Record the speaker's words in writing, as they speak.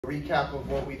Recap of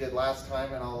what we did last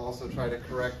time, and I'll also try to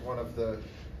correct one of the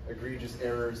egregious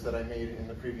errors that I made in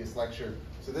the previous lecture.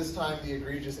 So this time the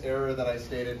egregious error that I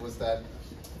stated was that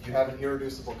if you have an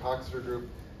irreducible Coxeter group,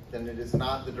 then it is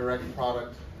not the direct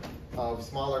product of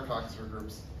smaller Coxeter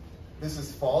groups. This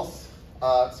is false.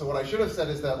 So what I should have said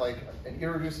is that like an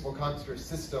irreducible Coxeter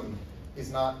system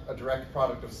is not a direct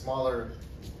product of smaller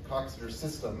Coxeter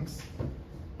systems,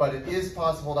 but it is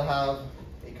possible to have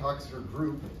a Coxeter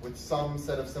group with some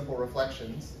set of simple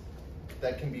reflections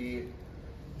that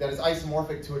is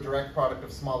isomorphic to a direct product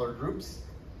of smaller groups,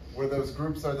 where those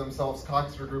groups are themselves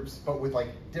Coxeter groups, but with like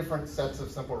different sets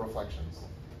of simple reflections.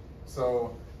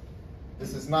 So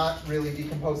this is not really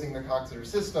decomposing the Coxeter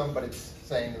system, but it's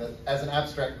saying that as an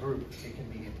abstract group, it can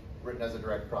be written as a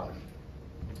direct product.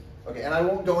 Okay, and I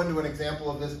won't go into an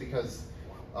example of this because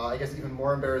I guess even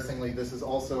more embarrassingly, this is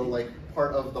also like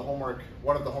part of the homework,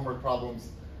 one of the homework problems,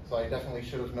 so I definitely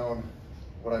should have known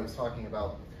what I was talking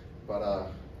about,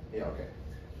 but yeah, okay.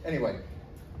 Anyway,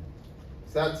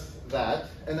 so that's that.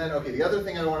 And then, okay, the other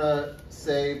thing I want to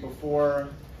say before,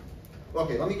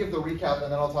 okay, let me give the recap and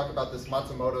then I'll talk about this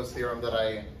Matsumoto's theorem that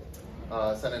I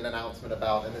sent an announcement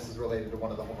about, and this is related to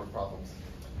one of the homework problems.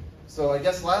 So I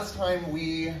guess last time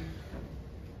we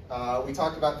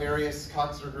talked about various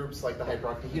Coxeter groups like the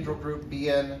hyperoctahedral group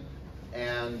Bn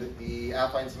and the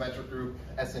affine symmetric group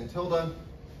Sn tilde.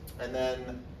 And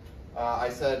then I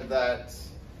said that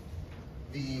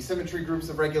the symmetry groups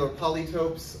of regular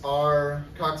polytopes are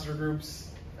Coxeter groups.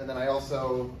 And then I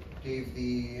also gave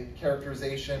the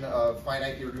characterization of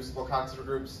finite irreducible Coxeter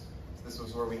groups. So this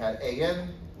was where we had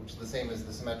An, which is the same as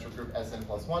the symmetric group Sn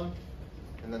plus 1.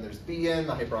 And then there's Bn,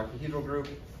 the hyperoctahedral group.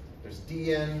 There's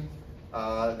Dn.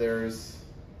 There's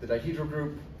the dihedral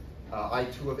group,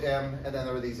 I2 of M, and then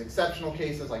there were these exceptional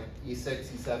cases like E6,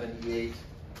 E7, E8,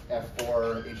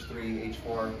 F4, H3,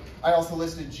 H4. I also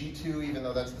listed G2, even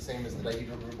though that's the same as the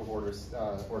dihedral group of order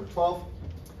 12.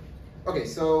 Okay,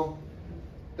 so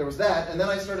there was that, and then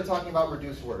I started talking about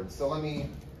reduced words. So let me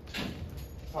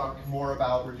talk more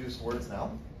about reduced words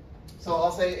now. So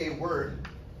I'll say a word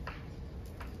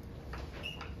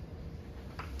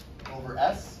over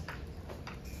S.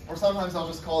 Or sometimes I'll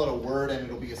just call it a word and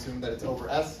it'll be assumed that it's over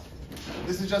S.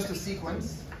 This is just a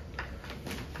sequence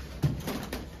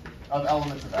of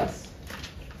elements of S.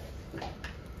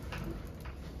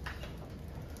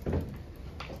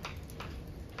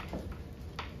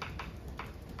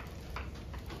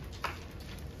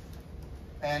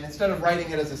 And instead of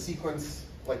writing it as a sequence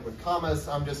like with commas,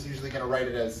 I'm just usually going to write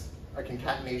it as a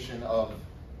concatenation of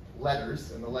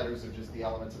letters, and the letters are just the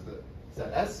elements of the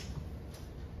set S.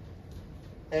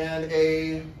 And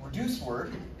a reduced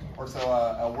word, or so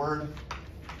a word,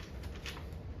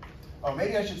 oh,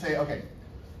 maybe I should say, okay,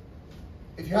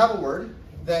 if you have a word,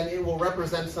 then it will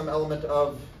represent some element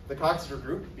of the Coxeter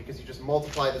group because you just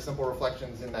multiply the simple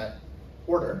reflections in that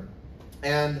order.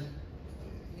 And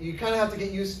you kind of have to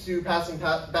get used to passing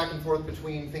back and forth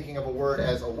between thinking of a word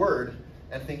as a word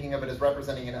and thinking of it as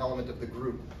representing an element of the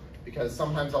group, because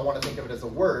sometimes I'll want to think of it as a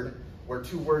word, where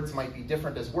two words might be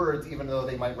different as words, even though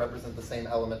they might represent the same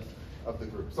element of the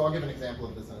group. So I'll give an example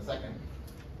of this in a second.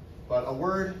 But a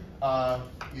word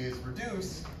is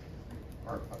reduced,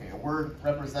 or okay, a word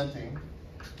representing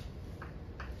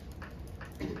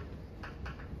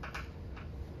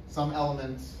some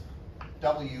element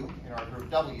W in our group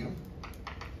W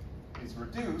is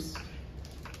reduced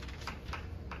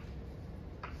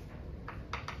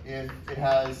if it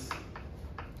has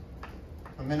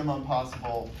the minimum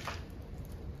possible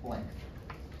length.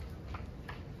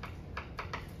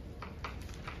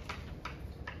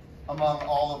 Among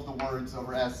all of the words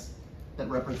over S that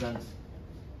represent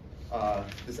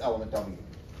this element W.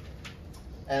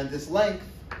 And this length,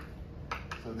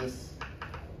 so this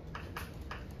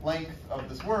length of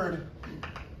this word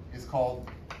is called,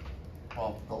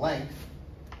 well, the length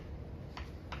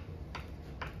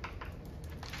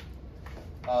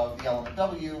of the element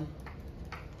W,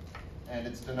 and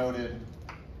it's denoted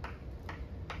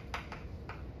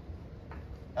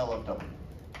L of W.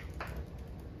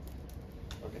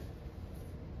 Okay.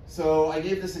 So I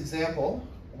gave this example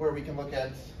where we can look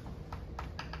at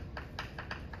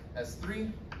S3,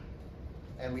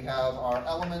 and we have our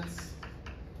elements,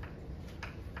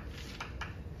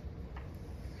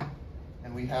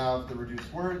 and we have the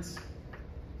reduced words.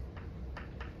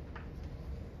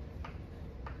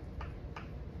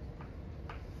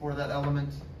 For that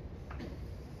element,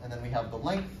 and then we have the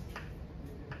length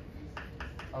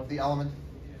of the element.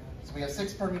 So we have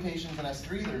 6 permutations in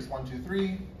S3. There's 1, 2,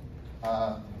 3.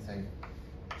 Let me say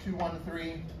 2, 1,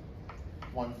 3,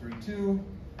 1, 3, 2,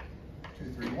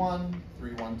 2, 3, 1,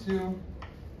 3, 1, 2,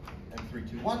 and 3,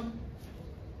 2, 1.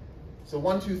 So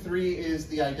 1, 2, 3 is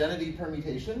the identity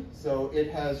permutation. So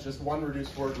it has just one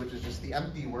reduced word, which is just the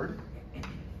empty word,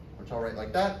 which I'll write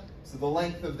like that. So the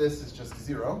length of this is just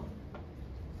 0.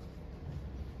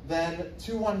 Then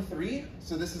 2, 1, 3.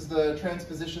 So this is the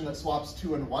transposition that swaps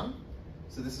 2 and 1.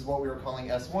 So this is what we were calling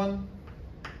S1.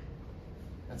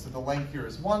 And so the length here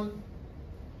is 1.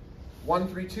 1,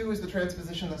 3, 2 is the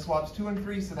transposition that swaps 2 and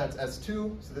 3, so that's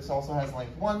S2. So this also has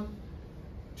length 1.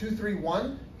 2, 3,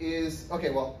 1 is, okay,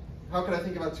 well, how could I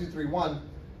think about 2, 3, 1?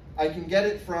 I can get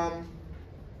it from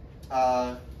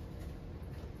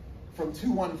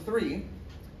 2, 1, 3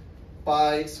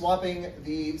 by swapping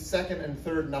the second and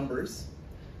third numbers.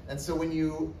 And so when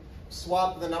you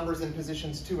swap the numbers in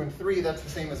positions 2 and 3, that's the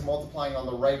same as multiplying on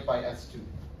the right by S2.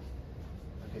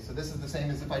 Okay, so this is the same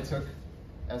as if I took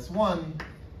S1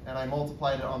 and I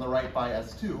multiplied it on the right by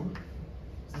S2. So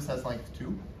this has length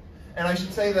 2. And I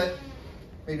should say that,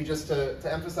 maybe just to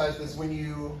emphasize this, when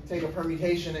you take a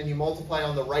permutation and you multiply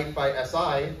on the right by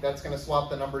Si, that's going to swap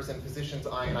the numbers in positions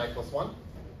I and I plus 1.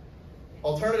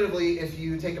 Alternatively, if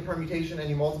you take a permutation and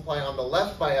you multiply on the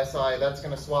left by Si, that's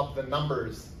going to swap the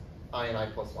numbers I and I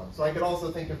plus 1. So I could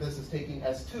also think of this as taking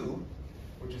S2,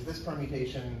 which is this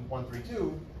permutation 1, 3,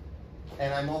 2,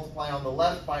 and I multiply on the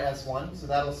left by S1, so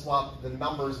that'll swap the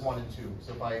numbers 1 and 2.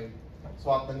 So if I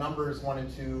swap the numbers 1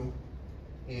 and 2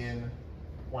 in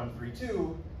 1, 3,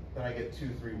 2, then I get 2,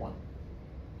 3, 1,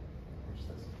 which is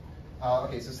this.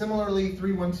 Okay, so similarly,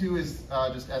 3, 1, 2 is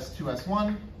just S2,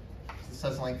 S1. This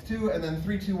has length 2, and then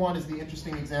 3, 2, 1 is the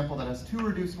interesting example that has 2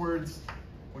 reduced words,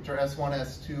 which are S1,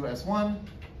 S2, S1,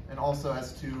 and also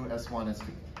S2, S1, S2.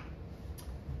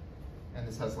 And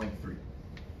this has length 3.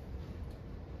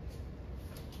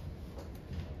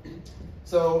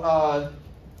 So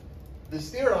this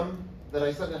theorem that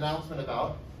I sent an announcement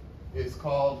about is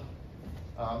called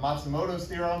Matsumoto's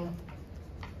theorem.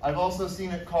 I've also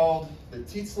seen it called the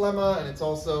Tietz lemma, and it's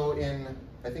also in,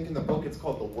 I think in the book it's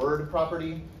called the word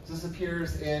property. So this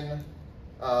appears in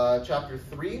chapter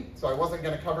 3. So I wasn't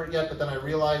going to cover it yet, but then I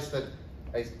realized that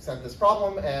I sent this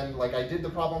problem, and like I did the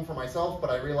problem for myself, but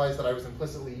I realized that I was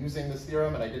implicitly using this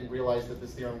theorem, and I didn't realize that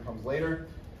this theorem comes later.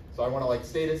 So I want to like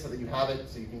state it so that you have it,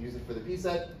 so you can use it for the P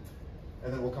set,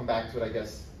 and then we'll come back to it, I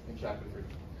guess, in chapter 3.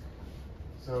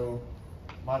 So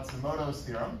Matsumoto's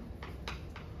theorem.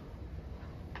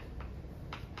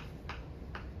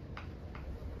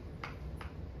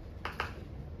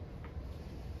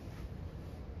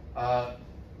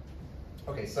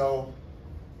 Okay, so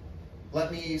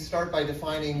let me start by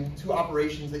defining 2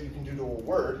 operations that you can do to a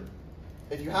word.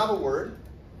 If you have a word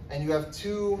and you have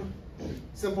 2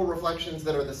 simple reflections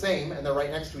that are the same and they're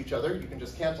right next to each other, you can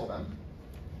just cancel them.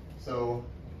 So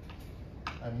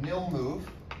a nil move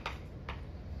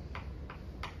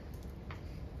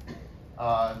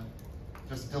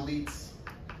just deletes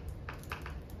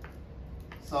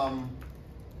some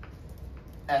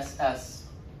SS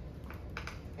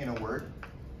in a word.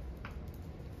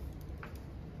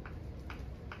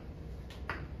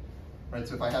 Right,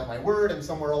 so if I have my word and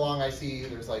somewhere along I see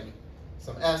there's like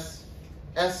some S,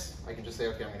 I can just say,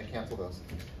 okay, I'm going to cancel those.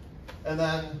 And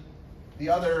then the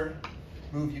other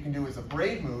move you can do is a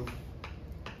braid move.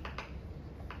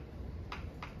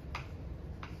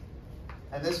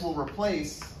 And this will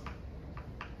replace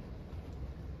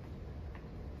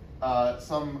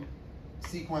some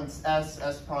sequence S,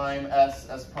 S prime,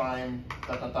 S prime,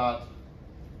 dot, dot, dot.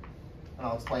 And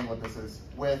I'll explain what this is,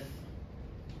 with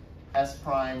S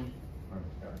prime,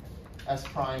 S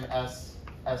prime, S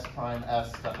prime,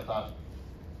 S, dot, dot, dot.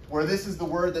 Where this is the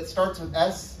word that starts with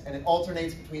S, and it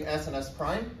alternates between S and S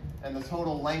prime, and the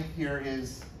total length here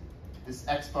is this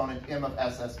exponent m of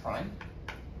S prime.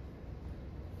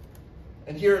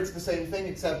 And here it's the same thing,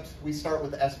 except we start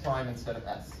with S prime instead of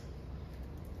S.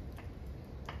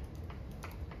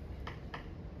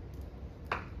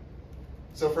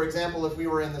 So for example, if we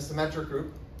were in the symmetric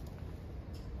group,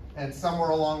 and somewhere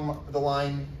along the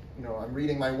line, I'm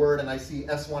reading my word and I see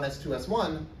S1, S2,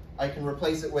 S1, I can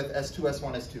replace it with S2,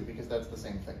 S1, S2, because that's the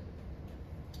same thing.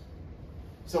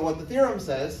 So what the theorem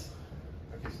says,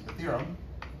 okay, so the theorem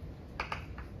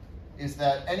is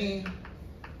that any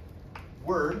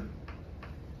word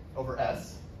over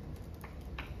S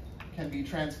can be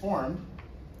transformed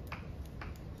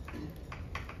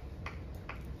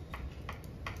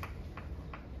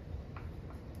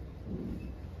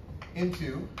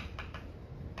into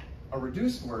a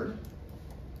reduced word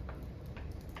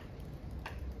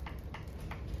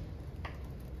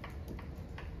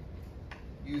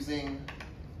using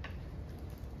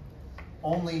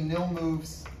only nil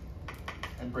moves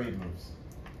and braid moves.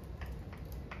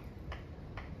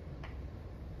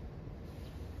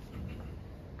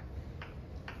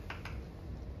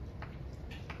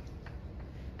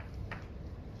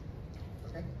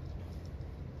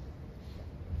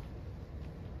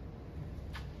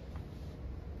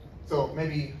 So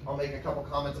maybe I'll make a couple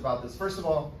comments about this. First of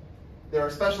all, there are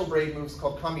special braid moves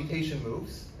called commutation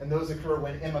moves, and those occur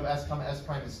when m of s comma s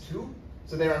prime is 2.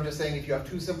 So there I'm just saying if you have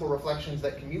two simple reflections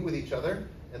that commute with each other,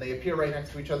 and they appear right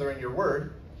next to each other in your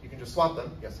word, you can just swap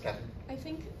them. Yes, Catherine? I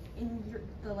think in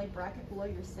the bracket below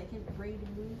your second braid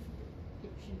move,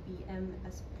 it should be m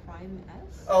s prime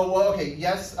s. Oh, well, okay,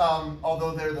 yes,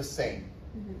 although they're the same.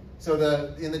 Mm-hmm. So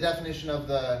in the definition of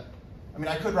the, I mean,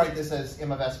 I could write this as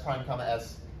m of s prime comma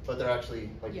s, but they're actually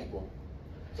equal.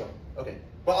 So, okay.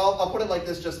 Well, I'll put it like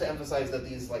this just to emphasize that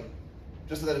these,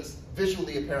 just so that it's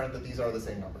visually apparent that these are the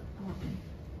same number.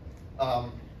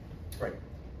 Right.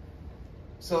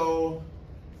 So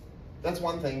that's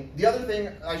one thing. The other thing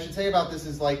I should say about this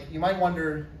is you might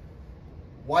wonder,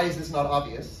 why is this not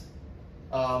obvious?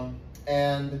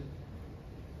 And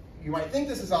you might think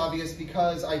this is obvious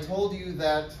because I told you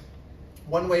that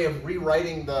one way of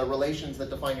rewriting the relations that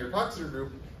define your Coxeter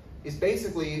group is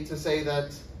basically to say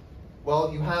that,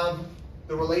 well, you have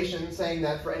the relation saying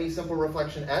that for any simple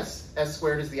reflection s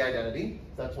squared is the identity.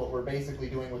 That's what we're basically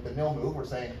doing with the nil move. We're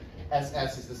saying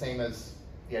ss is the same as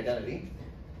the identity.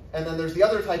 And then there's the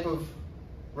other type of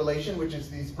relation, which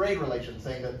is these braid relations,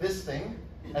 saying that this thing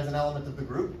as an element of the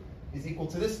group is equal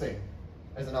to this thing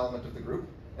as an element of the group.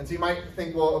 And so you might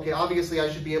think, well, okay, obviously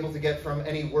I should be able to get from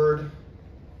any word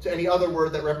to any other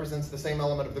word that represents the same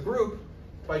element of the group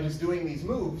by just doing these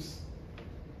moves.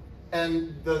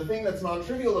 And the thing that's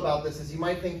non-trivial about this is you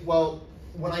might think, well,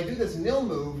 when I do this nil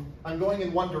move, I'm going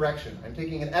in one direction. I'm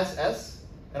taking an SS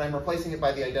and I'm replacing it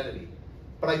by the identity.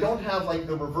 But I don't have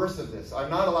the reverse of this.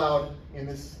 I'm not allowed in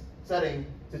this setting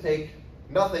to take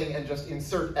nothing and just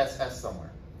insert SS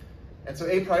somewhere. And so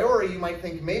a priori, you might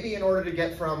think maybe in order to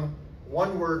get from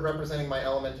one word representing my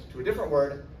element to a different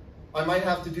word, I might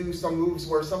have to do some moves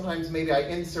where sometimes maybe I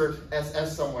insert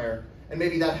SS somewhere, and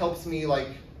maybe that helps me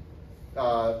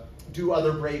do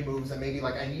other braid moves, and maybe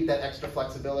I need that extra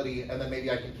flexibility, and then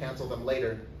maybe I can cancel them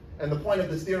later. And the point of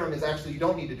this theorem is actually you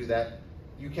don't need to do that.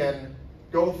 You can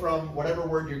go from whatever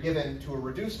word you're given to a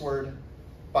reduced word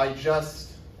by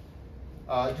just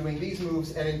doing these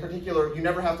moves, and in particular, you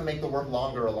never have to make the word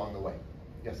longer along the way.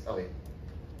 Yes, Elliot?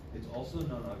 It's also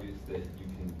not obvious that you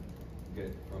can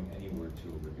get from any word to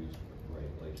a reduced word,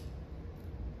 right?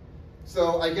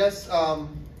 So I guess,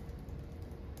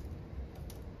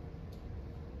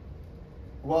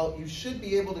 well, you should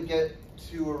be able to get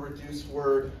to a reduced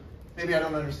word. Maybe I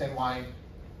don't understand why,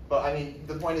 but I mean,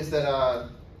 the point is that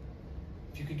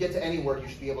if you could get to any word, you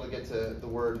should be able to get to the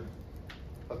word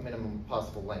of minimum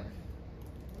possible length.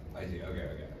 I see, okay.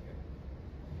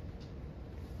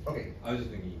 Okay. I was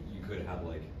just thinking you could have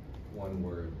one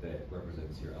word that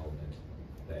represents your element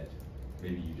that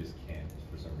maybe you just can't,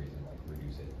 for some reason,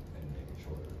 reduce it and make it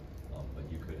shorter. But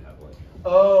you could have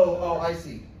Oh, I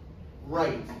see.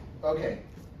 Right. Okay.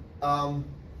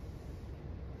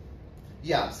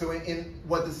 Yeah. So in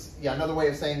what this, another way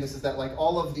of saying this is that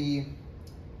all of the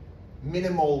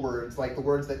minimal words, the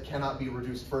words that cannot be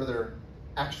reduced further,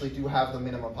 actually do have the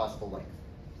minimum possible length.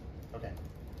 Okay.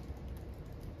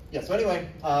 Yeah. So anyway,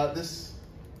 this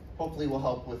hopefully will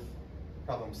help with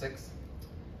problem 6.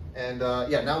 And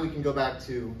now we can go back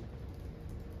to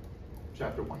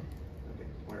chapter 1. Okay,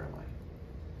 where am I?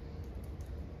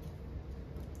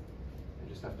 I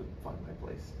just have to find my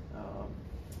place. I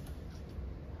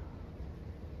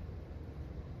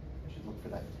should look for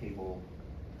that table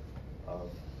of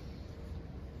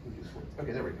reduced words.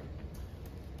 Okay, there we go.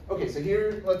 Okay, so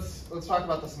here let's talk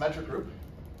about the symmetric group.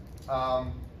 So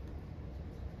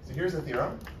here's the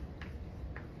theorem.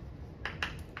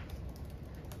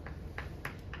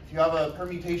 If you have a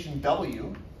permutation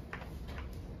W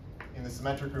in the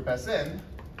symmetric group Sn,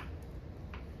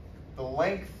 the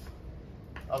length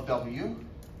of W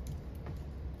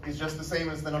is just the same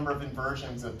as the number of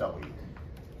inversions of W.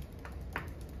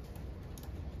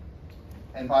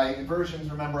 And by inversions,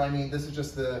 remember, I mean this is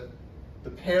just the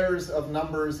pairs of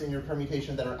numbers in your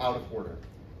permutation that are out of order.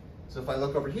 So if I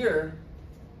look over here,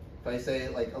 if I say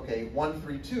okay, 1,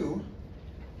 3, 2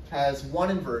 has one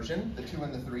inversion, the 2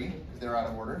 and the 3, because they're out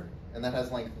of order, and that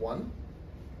has length 1.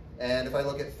 And if I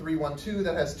look at 3, 1, 2,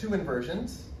 that has two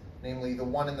inversions, namely the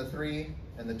 1 and the 3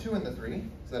 and the 2 and the 3,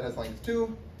 so that has length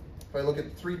 2. If I look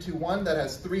at 3, 2, 1, that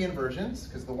has 3 inversions,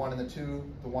 because the 1 and the 2,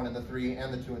 the 1 and the 3,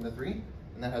 and the 2 and the 3,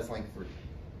 and that has length 3.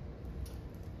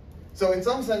 So in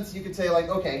some sense, you could say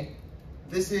okay,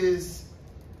 this is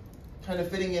kind of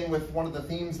fitting in with one of the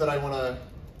themes that I want to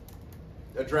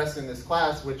address in this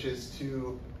class, which is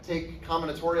to take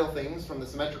combinatorial things from the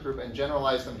symmetric group and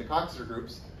generalize them to Coxeter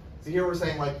groups. So here we're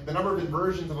saying the number of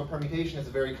inversions of a permutation is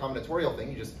a very combinatorial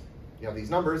thing. You have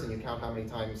these numbers and you count how many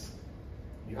times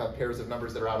you have pairs of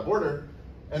numbers that are out of order.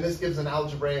 And this gives an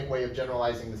algebraic way of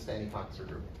generalizing this to any Coxeter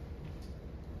group.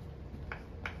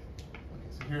 Okay,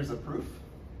 so here's a proof.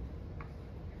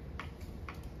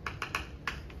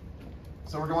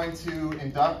 So we're going to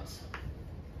induct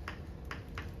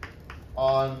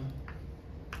on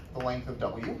the length of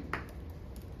W.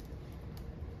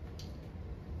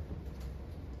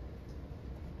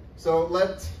 So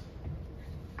let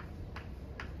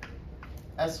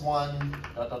S1 ...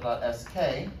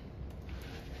 SK.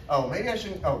 Oh, maybe I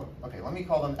shouldn't. Oh, okay. Let me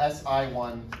call them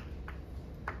SI1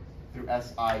 through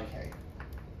SIK.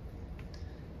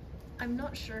 I'm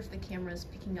not sure if the camera is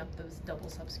picking up those double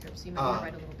subscripts. You might want to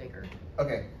write a little bigger.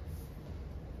 Okay.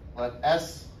 Let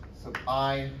S sub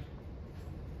I.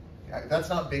 Yeah, that's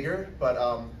not bigger,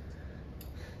 but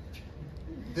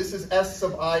this is S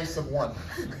sub I sub 1.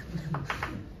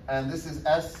 And this is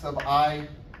S sub I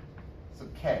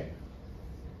sub K.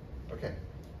 Okay.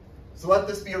 So let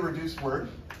this be a reduced word.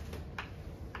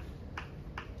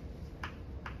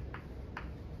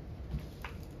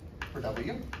 For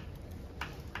W.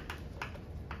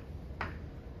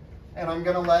 And I'm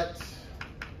going to let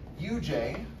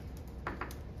Uj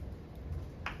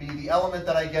be the element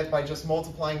that I get by just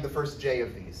multiplying the first j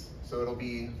of these. So it'll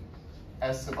be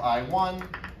S sub I1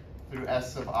 through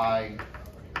S sub Ij.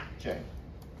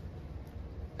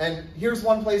 And here's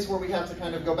one place where we have to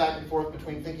kind of go back and forth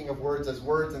between thinking of words as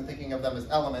words and thinking of them as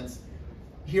elements.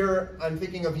 Here, I'm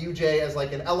thinking of Uj as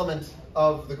like an element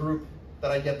of the group that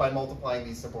I get by multiplying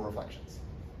these simple reflections.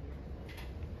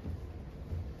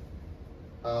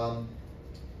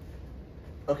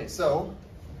 Okay, so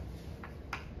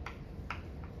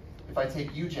if I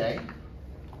take Uj,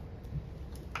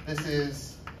 this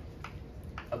is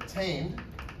obtained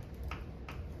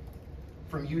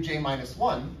from Uj minus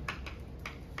 1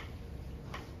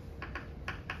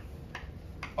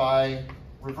 by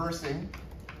reversing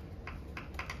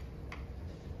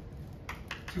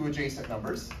two adjacent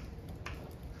numbers.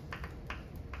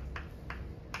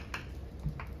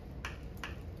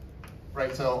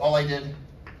 Right, so all I did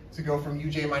to go from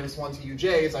Uj minus 1 to Uj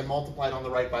is I multiplied on the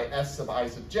right by S sub I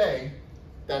sub j.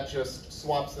 That just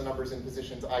swaps the numbers in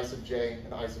positions I sub j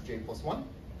and I sub j plus 1.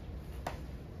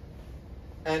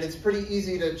 And it's pretty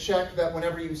easy to check that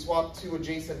whenever you swap two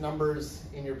adjacent numbers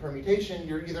in your permutation,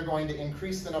 you're either going to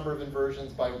increase the number of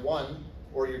inversions by 1,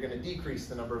 or you're going to decrease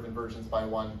the number of inversions by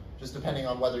 1, just depending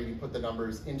on whether you put the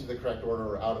numbers into the correct order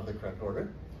or out of the correct order.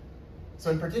 So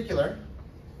in particular,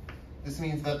 this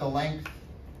means that the length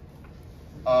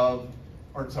of,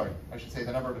 or sorry, I should say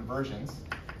the number of inversions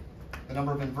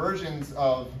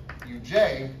of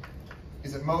Uj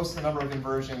is at most the number of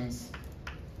inversions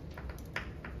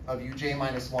of Uj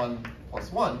minus 1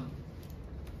 plus 1.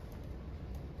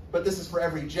 But this is for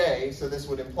every j, so this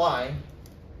would imply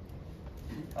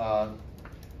that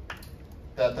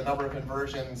the number of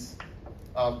inversions,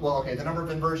 the number of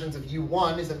inversions of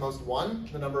U1 is at most 1,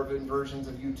 the number of inversions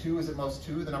of U2 is at most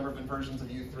 2, the number of inversions of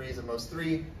U3 is at most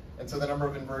 3, and so the number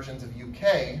of inversions of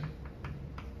UK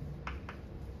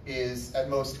is at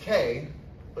most k,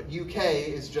 but UK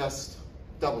is just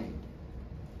W.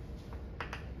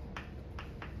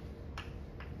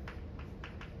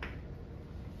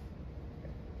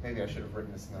 Maybe I should have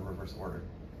written this in the reverse order.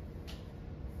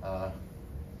 Okay.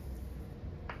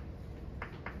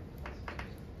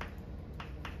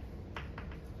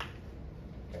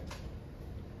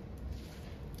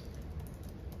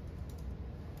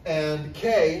 And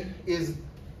K is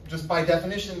just by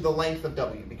definition the length of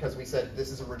W, because we said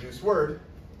this is a reduced word.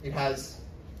 It has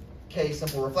K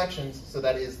simple reflections, so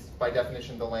that is by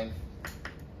definition the length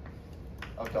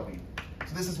of W.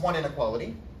 So this is one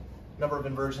inequality. Number of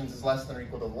inversions is less than or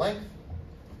equal to the length.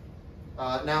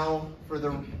 Now for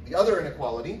the other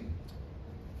inequality,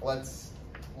 let's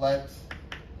let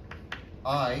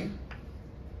I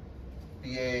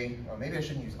be a, oh, maybe I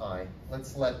shouldn't use I.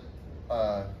 Let's let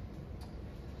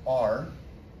R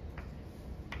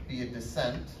be a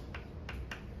descent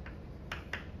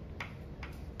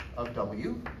of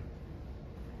W.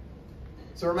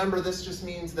 So remember, this just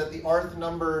means that the rth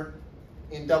number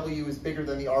in W is bigger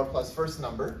than the R plus first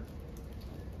number.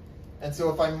 And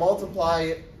so if I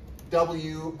multiply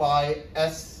W by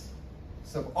S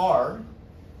sub R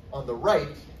on the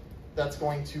right, that's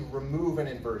going to remove an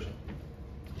inversion.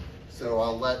 So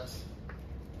I'll let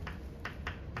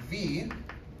V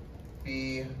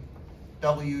be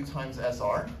W times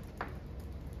SR.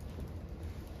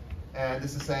 And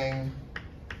this is saying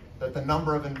that the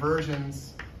number of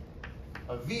inversions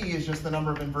of V is just the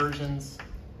number of inversions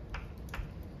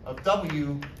of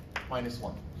W minus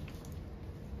 1.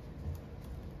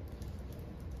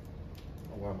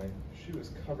 Oh wow, my shoe is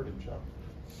covered in chalk.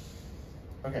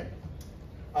 Okay.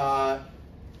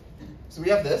 So we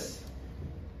have this.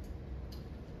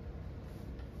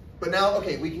 But now,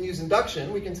 okay, we can use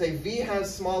induction. We can say V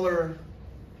has smaller,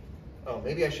 oh,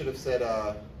 maybe I should have said,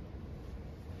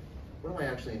 what am I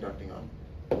actually inducting on?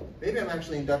 Maybe I'm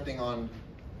actually inducting on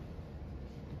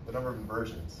the number of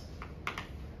inversions.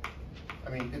 I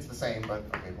mean, it's the same, but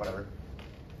okay, whatever.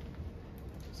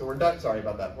 So we're sorry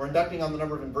about that. We're inducting on the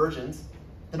number of inversions.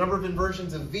 The number of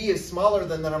inversions of V is smaller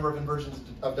than the number of inversions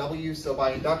of W, so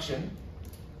by induction,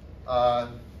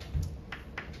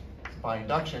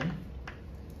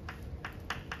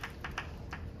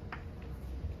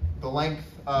 the length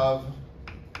of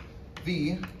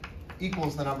V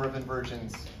equals the number of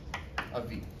inversions of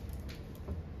V.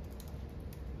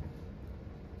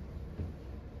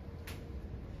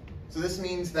 So this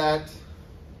means that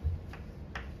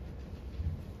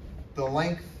the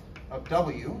length of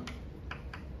W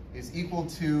is equal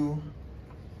to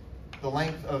the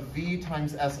length of V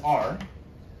times SR,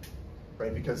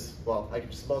 right? Because, well, I can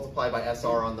just multiply by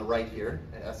SR on the right here,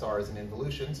 and SR is an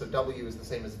involution, so W is the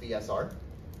same as VSR.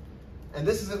 And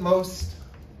this is at most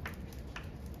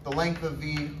the length of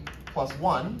V plus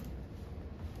 1,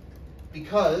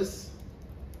 because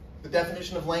the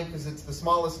definition of length is it's the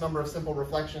smallest number of simple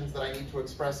reflections that I need to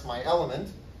express my element.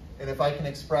 And if I can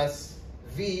express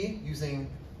V using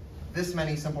this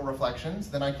many simple reflections,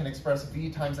 then I can express V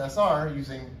times SR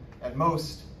using, at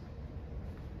most,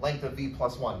 length of V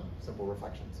plus 1 simple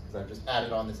reflections, because I've just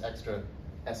added on this extra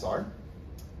SR.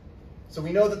 So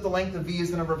we know that the length of V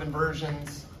is the number of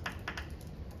inversions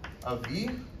of V.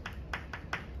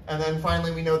 And then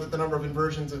finally, we know that the number of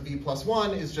inversions of V plus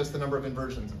 1 is just the number of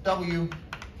inversions of W.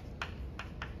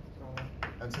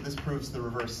 And so this proves the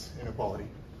reverse inequality.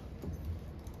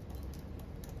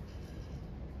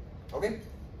 Okay?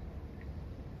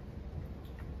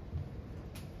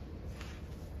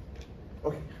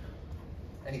 Okay.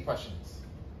 Any questions?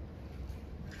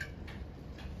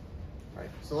 All right,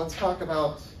 so let's talk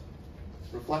about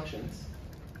reflections.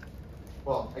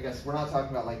 Well, I guess we're not talking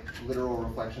about like literal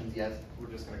reflections yet. We're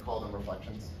just going to call them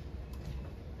reflections.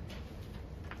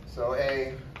 So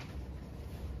a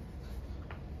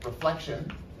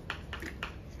reflection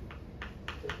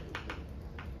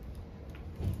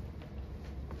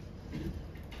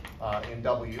in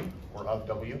W, or of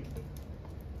W,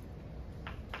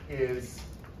 is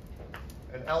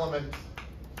an element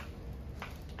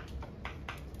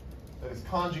that is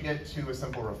conjugate to a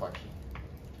simple reflection.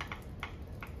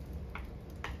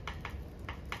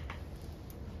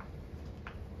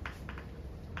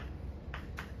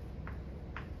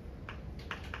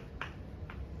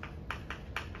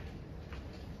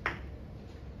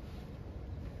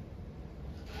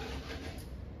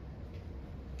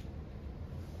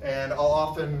 And I'll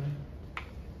often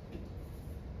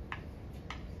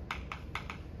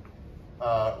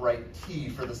write T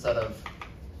for the set of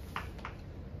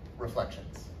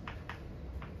reflections.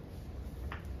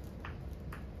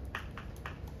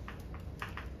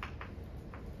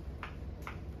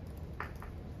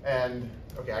 And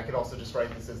okay, I could also just write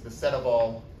this as the set of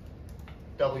all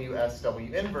WS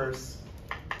W inverse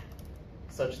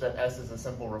such that S is a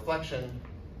simple reflection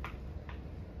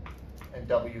and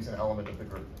W is an element of the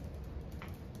group.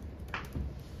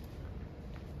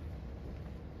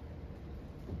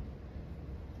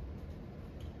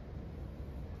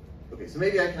 Okay, so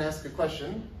maybe I can ask a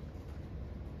question.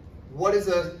 What is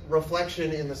a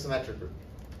reflection in the symmetric group?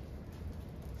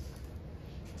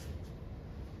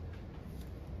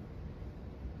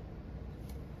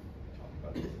 Talked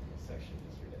about this in the section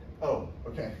yesterday. Oh,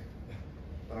 okay.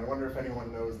 Then I wonder if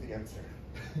anyone knows the answer.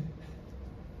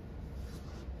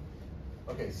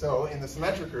 Okay, so in the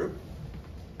symmetric group,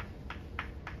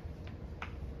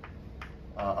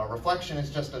 a reflection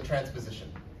is just a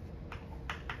transposition.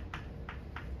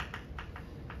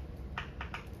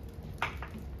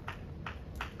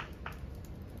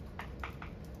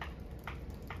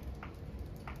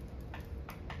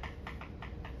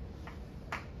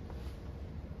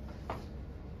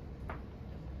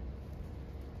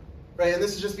 Right, and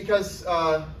this is just because,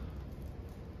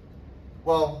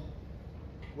 well,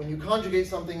 when you conjugate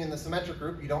something in the symmetric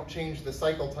group, you don't change the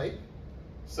cycle type.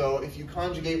 So if you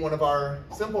conjugate one of our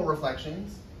simple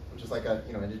reflections, which is like a,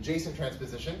 an adjacent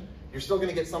transposition, you're still going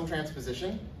to get some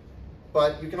transposition,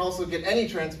 but you can also get any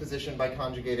transposition by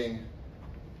conjugating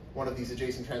one of these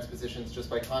adjacent transpositions just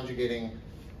by conjugating,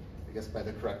 I guess, by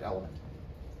the correct element.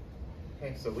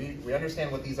 Okay, so we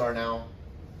understand what these are now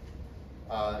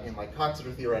in like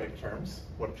Coxeter theoretic terms,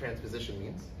 what a transposition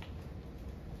means.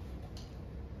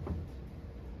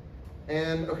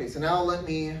 And okay, so now let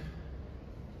me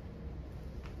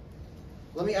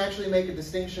let me actually make a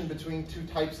distinction between two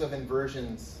types of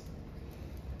inversions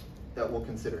that we'll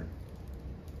consider.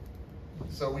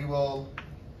 So we will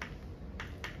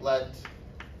let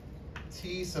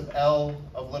T sub L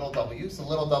of little w, so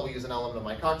little w is an element of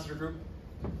my Coxeter group,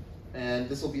 and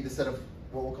this will be the set of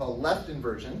what we'll call left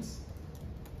inversions.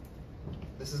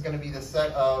 This is going to be the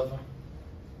set of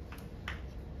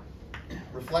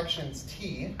reflections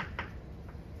T,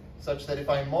 such that if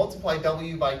I multiply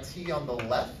w by T on the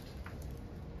left,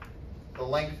 the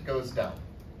length goes down.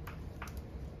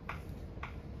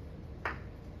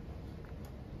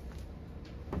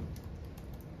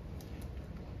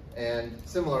 And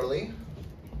similarly,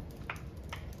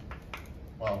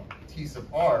 well, T sub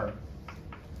R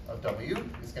of W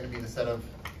is going to be the set of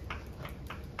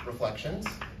reflections,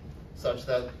 such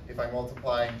that if I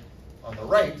multiply on the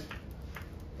right,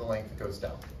 the length goes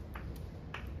down.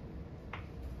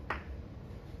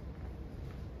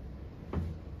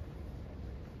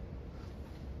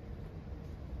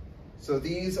 So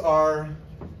these are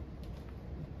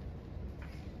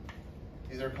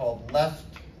called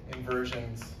left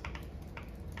inversions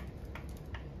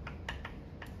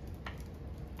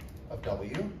of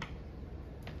W.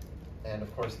 And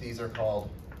of course, these are called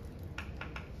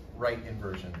right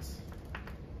inversions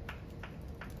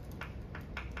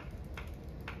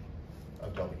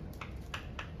of W.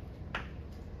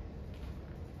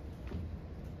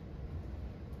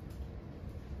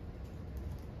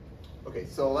 Okay,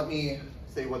 so let me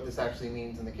say what this actually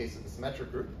means in the case of the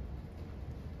symmetric group.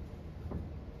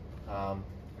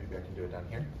 Maybe I can do it down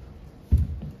here.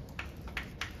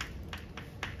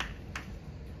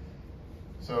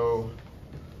 So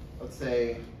let's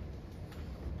say,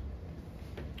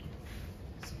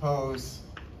 suppose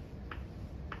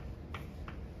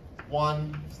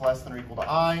 1 is less than or equal to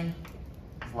I,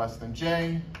 is less than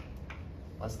j,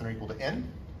 less than or equal to n.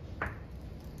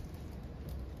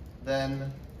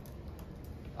 Then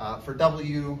for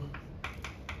w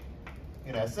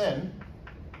in Sn,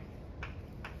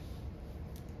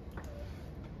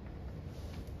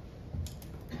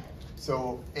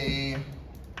 so a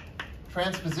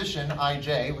transposition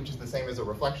ij, which is the same as a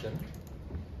reflection,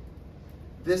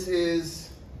 this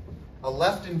is a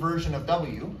left inversion of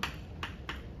w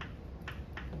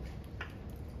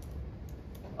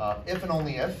if and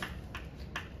only if.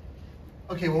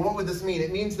 Okay, well, what would this mean?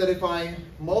 It means that if I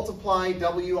multiply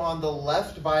w on the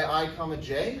left by I comma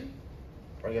j,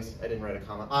 or I guess I didn't write a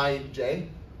comma, ij,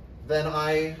 then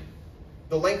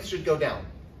the length should go down.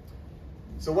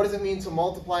 So what does it mean to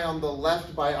multiply on the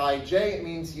left by ij? It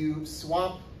means you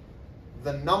swap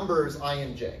the numbers I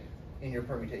and j in your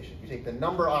permutation. You take the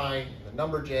number I and the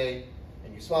number j,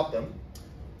 and you swap them.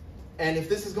 And if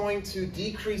this is going to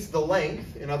decrease the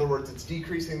length, in other words, it's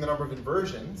decreasing the number of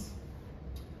inversions,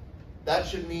 that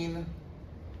should mean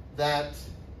that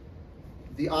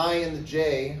the I and the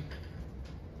j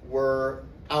were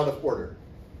out of order.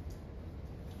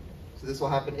 So this will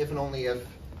happen if and only if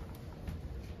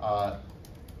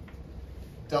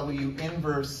W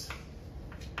inverse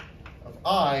of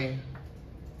I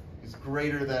is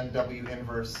greater than W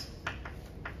inverse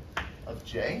of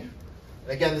j.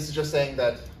 And again, this is just saying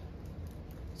that,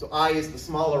 so I is the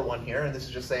smaller one here, and this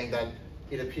is just saying that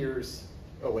it appears,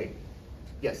 oh wait,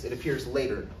 yes, it appears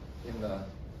later in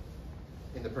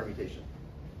the permutation.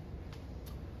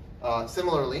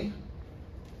 Similarly,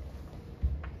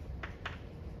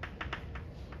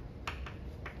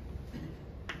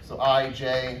 so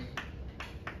ij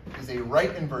is a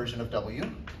right inversion of W.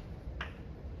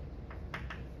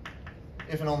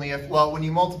 If and only if, well, when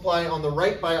you multiply on the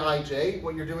right by ij,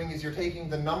 what you're doing is you're taking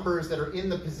the numbers that are in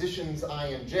the positions I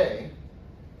and j,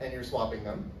 and you're swapping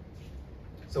them.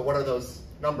 So what are those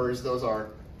numbers? Those are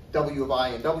W of I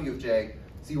and W of j.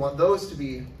 So you want those to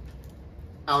be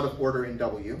out of order in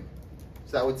W.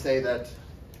 So that would say that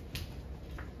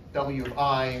W of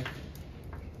I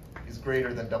is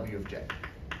greater than W of j.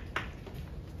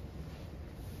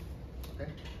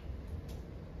 Okay.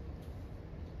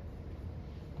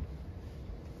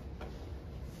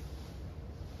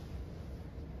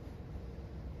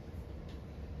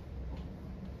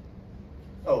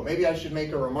 Oh, maybe I should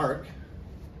make a remark.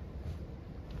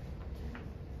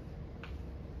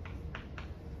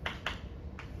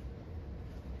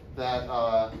 That,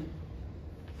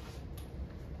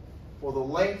 well, the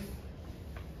length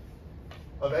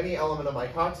of any element of my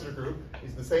Coxeter group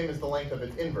is the same as the length of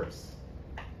its inverse.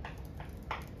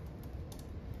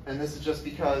 And this is just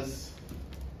because,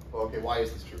 well, okay, why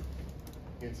is this true?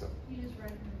 You just write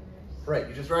it in reverse. Right,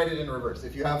 you just write it in reverse.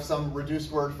 If you have some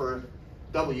reduced word for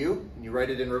W, and you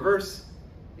write it in reverse,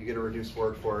 you get a reduced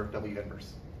word for W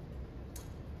inverse.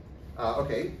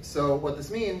 Okay, so what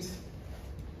this means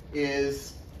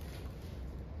is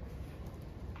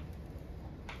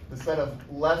the set of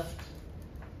left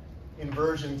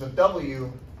inversions of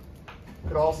W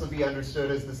could also be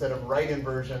understood as the set of right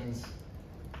inversions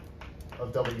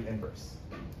of W inverse.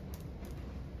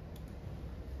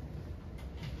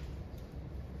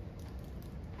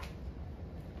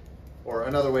 Or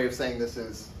another way of saying this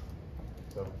is,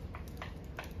 so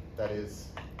that is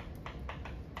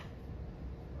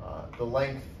the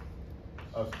length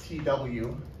of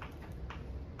TW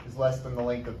is less than the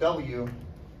length of W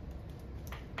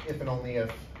if and only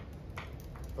if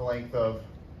the length of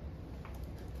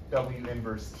W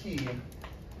inverse T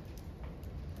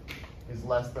is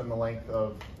less than the length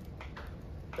of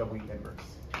W inverse.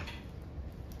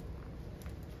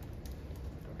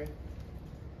 Okay?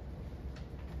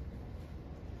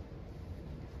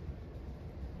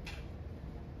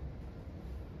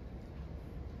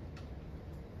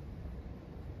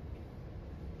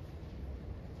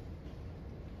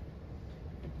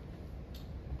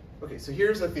 Okay, so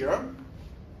here's a theorem.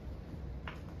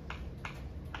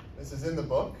 This is in the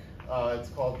book. It's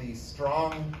called the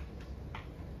strong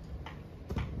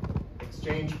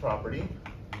exchange property.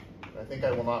 I think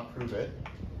I will not prove it,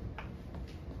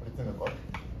 but it's in the book.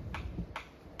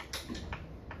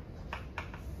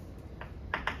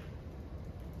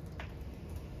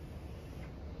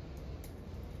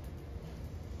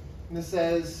 And this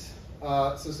says,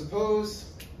 so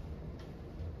suppose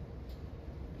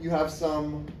you have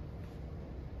some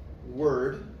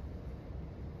word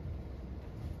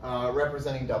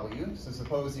representing W. So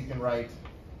suppose you can write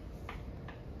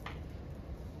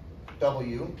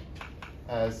W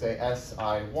as, say,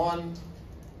 SI1,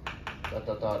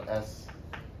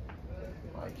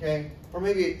 SIK, or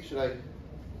maybe should I,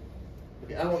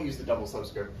 okay, I won't use the double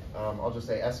subscript. I'll just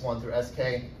say S1 through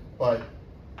SK, but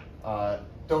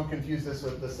don't confuse this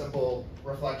with the simple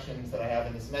reflections that I have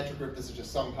in the symmetric group. This is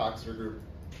just some Coxeter group,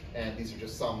 and these are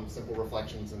just some simple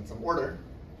reflections in some order.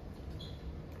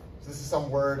 So this is some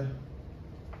word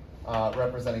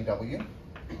representing W.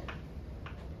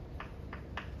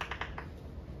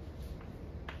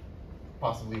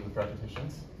 Possibly with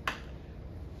repetitions.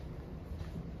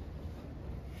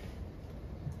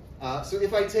 So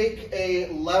if I take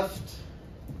a left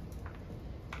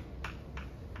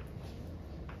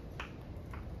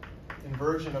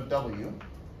inversion of W,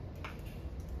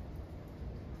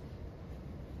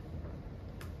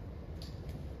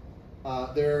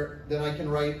 then I can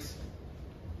write,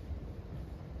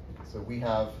 so we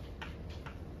have,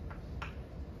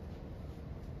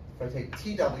 if I take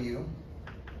TW,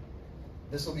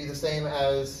 this will be the same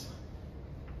as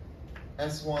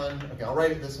S1, okay, I'll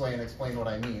write it this way and explain what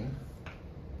I mean.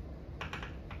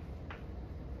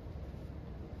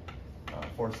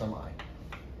 For some I.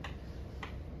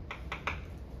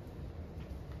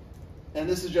 And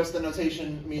this is just the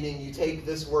notation meaning you take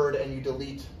this word and you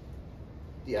delete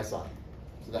the SI.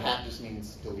 So the hat just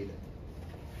means delete it.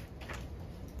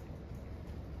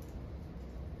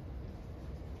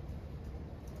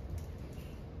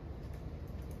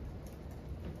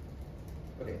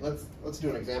 Okay, let's do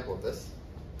an example of this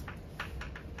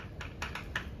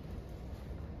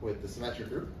with the symmetric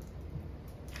group.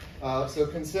 So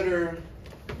consider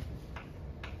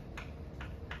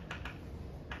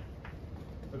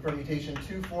the permutation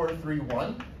 2, 4, 3,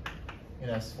 1 in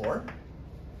S4.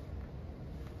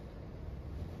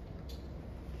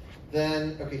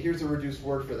 Then, okay, here's a reduced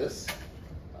word for this.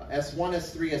 S1,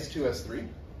 S3, S2, S3.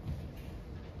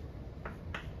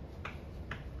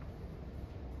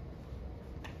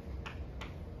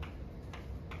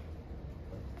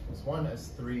 S1,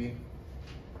 S3,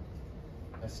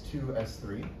 S2,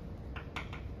 S3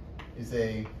 is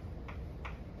a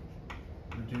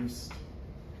reduced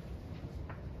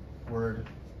word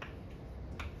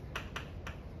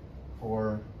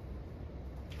for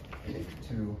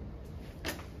 2,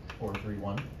 4, 3,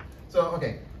 1. So,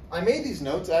 okay, I made these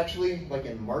notes actually like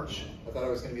in March. I thought I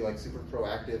was going to be like super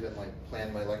proactive and like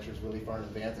plan my lectures really far in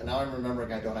advance. And now I'm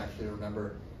remembering I don't actually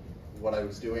remember what I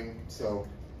was doing. So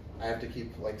I have to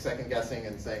keep like second guessing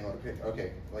and saying,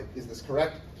 okay, like, is this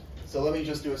correct? So let me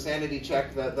just do a sanity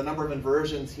check. The number of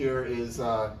inversions here is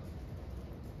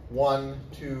 1,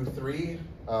 2, 3.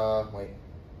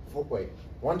 Wait,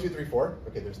 1, 2, 3, 4.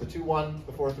 Okay, there's the 2, 1,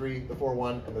 the 4, 3, the 4,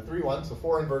 1, and the 3, 1. So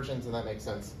 4 inversions, and that makes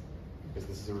sense because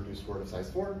this is a reduced word of size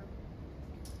 4,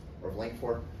 or of length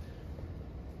 4.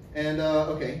 And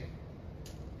okay,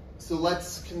 so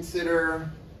let's consider,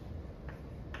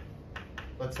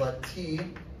 let's let T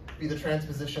be the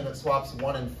transposition that swaps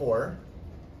 1 and 4.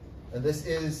 And this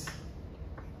is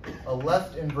a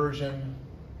left inversion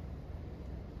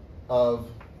of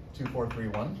 2, 4, 3,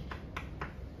 1.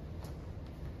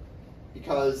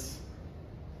 because,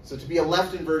 so to be a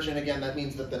left inversion, again, that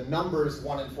means that the numbers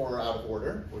 1 and 4 are out of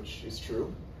order, which is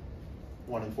true.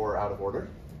 1 and 4 are out of order.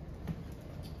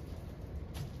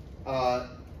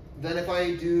 Then if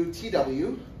I do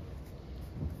TW,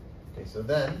 okay, so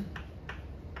then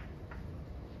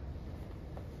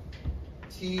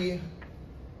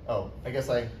I guess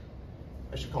I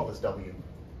should call this W.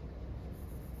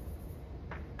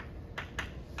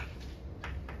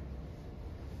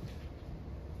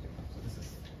 So this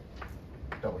is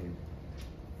W.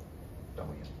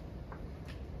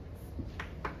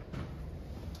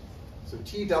 So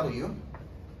TW,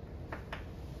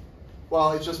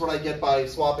 well, it's just what I get by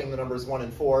swapping the numbers 1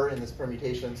 and 4 in this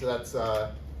permutation. So that's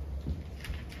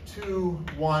 2,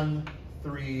 1,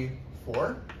 3,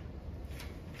 4.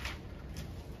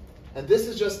 And this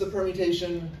is just the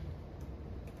permutation,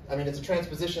 I mean, it's a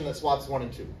transposition that swaps 1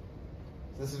 and 2.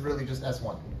 So this is really just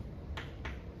S1.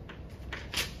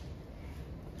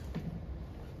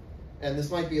 And this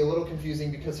might be a little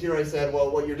confusing because here I said,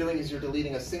 well, what you're doing is you're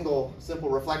deleting a single simple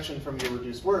reflection from your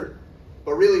reduced word.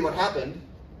 But really what happened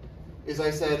is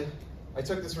I said, I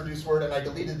took this reduced word and I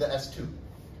deleted the S2.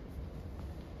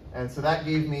 And so that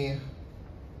gave me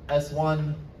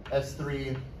S1,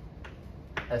 S3,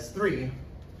 S3.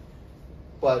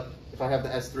 But if I have the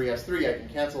S3, S3, I can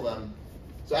cancel them.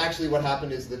 So actually what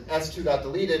happened is that S2 got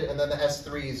deleted and then the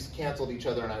S3s canceled each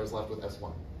other and I was left with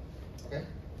S1. Okay?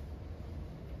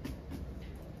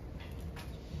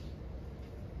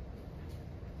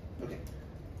 Okay.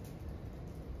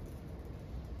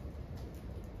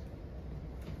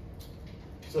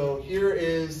 So here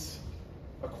is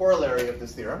a corollary of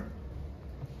this theorem.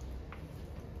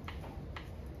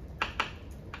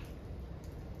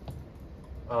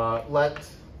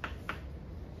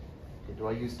 Okay, do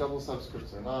I use double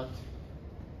subscripts or not?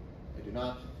 I do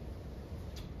not.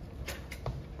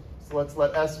 So let's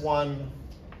let S1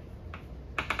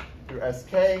 through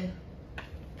SK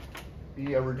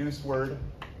be a reduced word.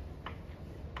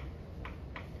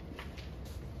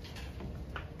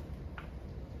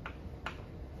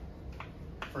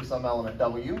 For some element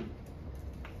W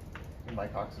in my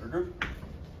Coxeter group.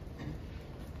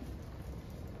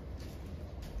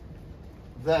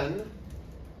 Then,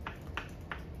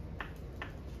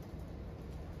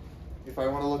 if I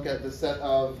want to look at the set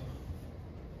of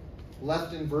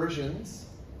left inversions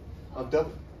of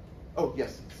W, oh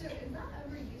yes. So is that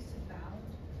ever used to bound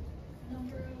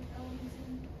number of elements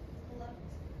in the left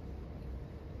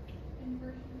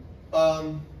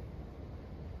inversion?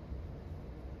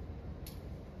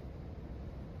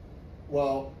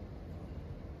 Well,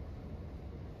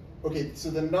 okay, so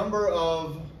the number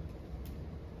of,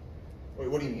 wait,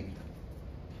 what do you mean?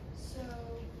 So,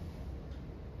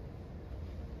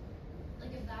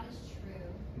 like if that is true,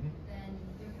 then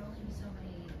there can only be so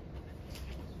many.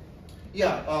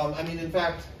 Yeah, I mean, in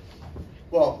fact,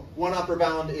 well, one upper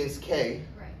bound is K.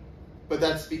 Right. But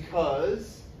that's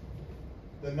because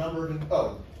the number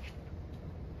of,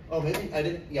 oh, maybe I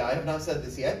didn't, yeah, I have not said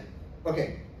this yet.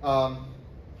 Okay,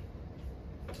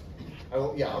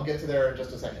 I'll get to there in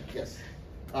just a second, yes.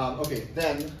 Okay,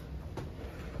 then,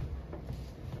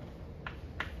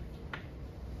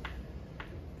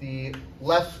 the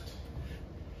left,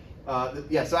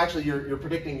 yeah, so actually you're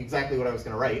predicting exactly what I was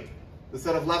going to write. The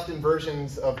set of left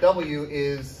inversions of W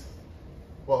is,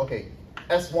 well, okay,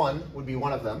 S1 would be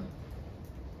one of them.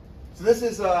 So this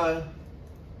is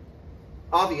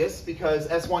obvious because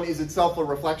S1 is itself a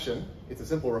reflection. It's a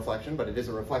simple reflection, but it is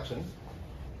a reflection.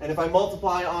 And if I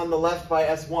multiply on the left by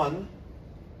S1,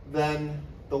 then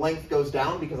the length goes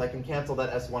down because I can cancel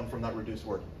that S1 from that reduced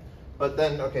word. But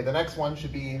then, okay, the next one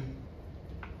should be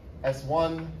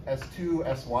S1, S2,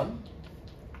 S1.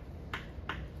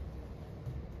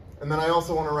 And then I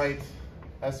also want to write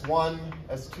S1,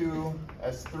 S2,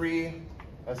 S3,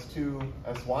 S2,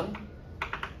 S1,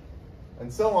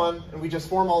 and so on. And we just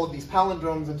form all of these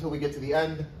palindromes until we get to the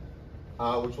end,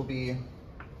 which will be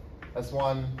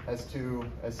S1, S2,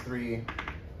 S3,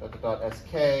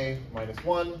 SK minus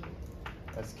 1,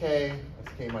 SK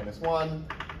minus 1,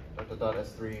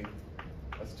 S3,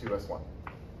 S2, S1.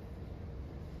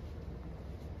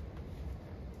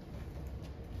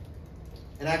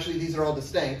 And actually, these are all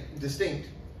distinct.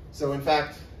 So in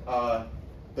fact,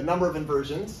 the number of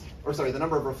inversions, or sorry, the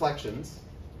number of reflections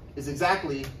is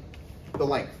exactly the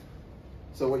length.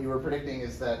 So what you were predicting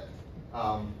is that,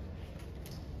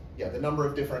 yeah, the number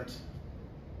of different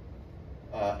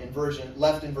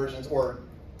left inversions, or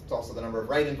it's also the number of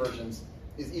right inversions,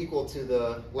 is equal to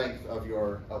the length of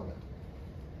your element.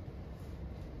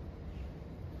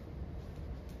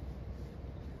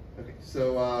 Okay,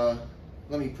 so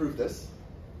let me prove this.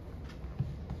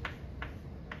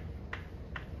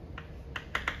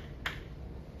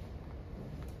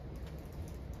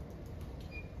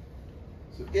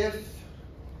 So if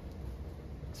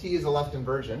T is a left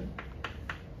inversion,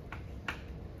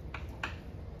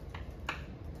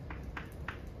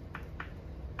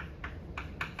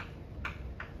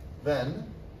 then,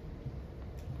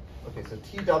 okay, so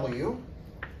TW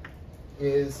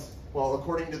is, well,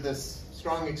 according to this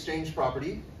strong exchange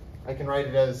property, I can write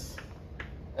it as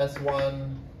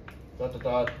S1 dot dot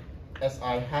dot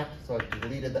SI hat, so I've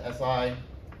deleted the SI,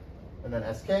 and then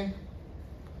SK.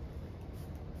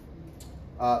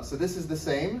 So this is the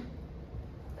same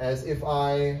as if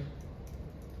I,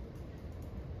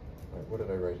 what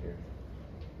did I write here?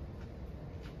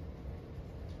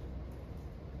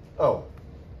 Oh.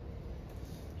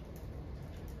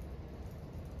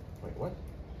 Wait, what?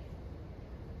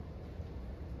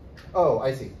 Oh,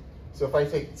 I see. So if I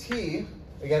take T,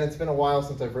 again, it's been a while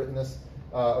since I've written this.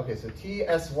 Okay, so T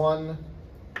S1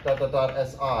 dot dot dot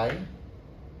SI,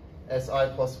 SI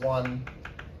plus 1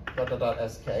 dot dot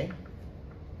dot SK.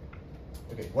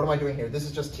 Okay, what am I doing here? This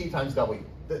is just T times W.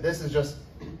 This is just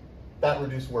that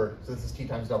reduced word, so this is T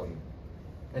times W.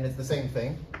 And it's the same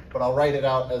thing, but I'll write it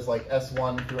out as like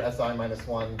S1 through SI minus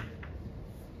 1,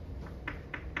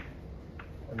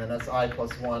 and then SI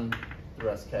plus 1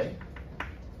 through SK.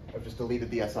 I've just deleted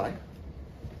the SI.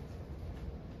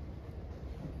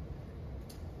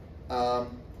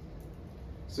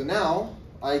 So now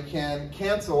I can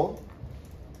cancel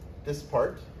this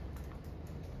part.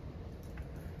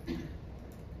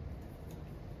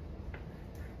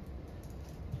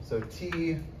 So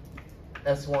T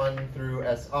S1 through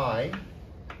SI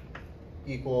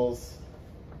equals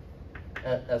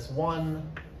S1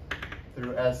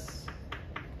 through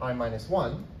SI minus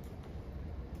 1.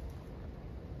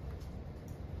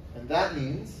 And that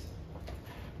means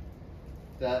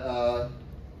that,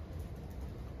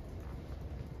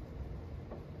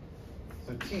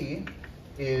 so T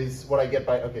is what I get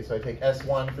by, okay, so I take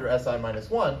S1 through SI minus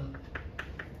 1,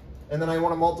 and then I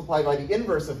want to multiply by the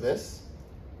inverse of this.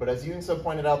 But as Yunso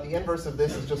pointed out, the inverse of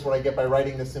this is just what I get by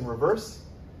writing this in reverse.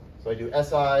 So I do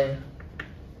SI,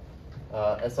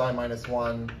 SI minus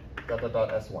 1, dot, dot,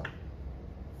 dot, S1,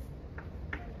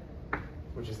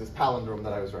 which is this palindrome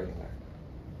that I was writing there.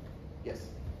 Yes?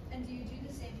 And do you do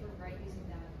the same for right using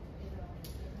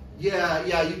that?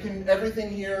 Yeah, you can, everything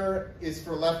here is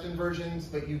for left inversions,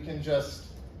 but you can just,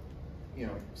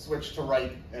 switch to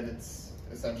right, and it's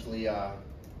essentially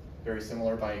very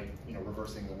similar by,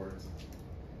 reversing the words.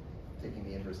 Taking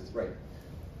the inverses, right.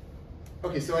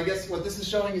 Okay, so I guess what this is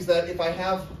showing is that if I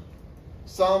have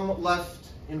some left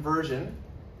inversion,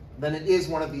 then it is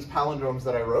one of these palindromes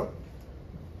that I wrote.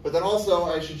 But then also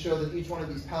I should show that each one of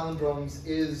these palindromes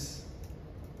is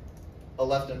a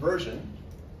left inversion.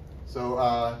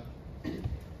 So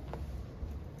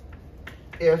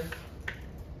if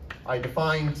I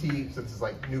define T, so this is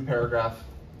like new paragraph,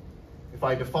 if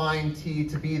I define T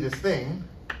to be this thing,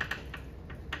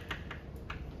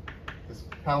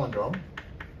 palindrome,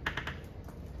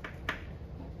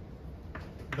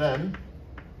 then,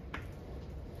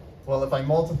 well, if I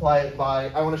multiply it by,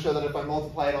 I want to show that if I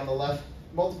multiply it on the left,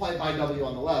 multiply it by W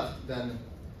on the left, then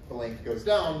the length goes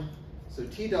down. So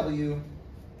TW,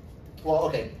 well,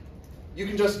 okay, you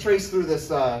can just trace through this,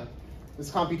 this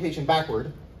computation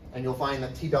backward, and you'll find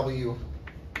that TW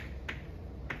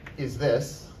is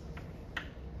this.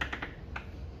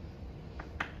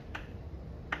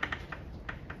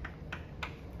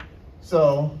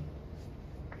 So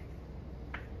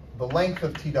the length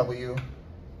of TW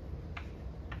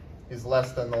is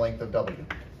less than the length of W,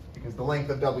 because the length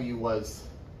of W was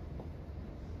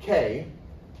K,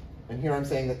 and here I'm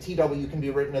saying that TW can be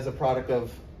written as a product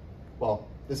of, well,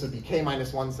 this would be K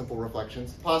minus 1 simple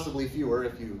reflections, possibly fewer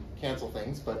if you cancel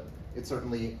things, but it's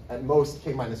certainly at most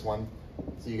K minus 1,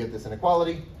 so you get this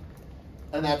inequality,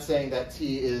 and that's saying that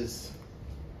T is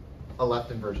a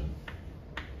left inversion.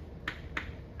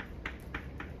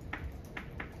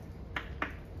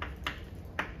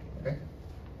 Okay.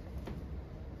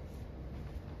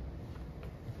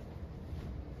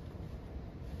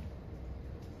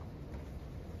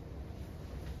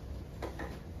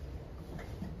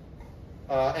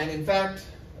 And in fact,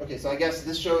 okay, so I guess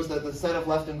this shows that the set of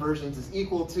left inversions is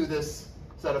equal to this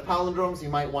set of palindromes. You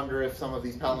might wonder if some of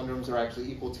these palindromes are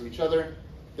actually equal to each other.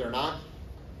 They're not.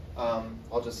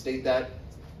 I'll just state that.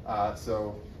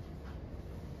 So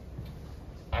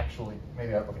actually,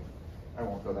 maybe okay, I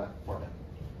won't go that far now.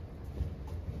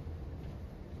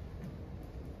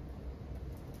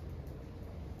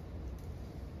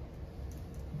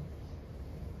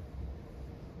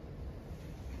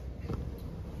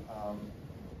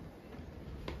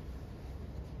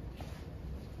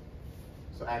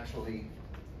 So actually,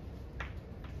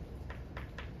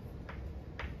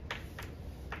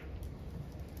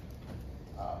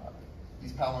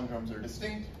 these palindromes are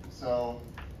distinct, so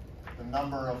the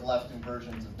number of left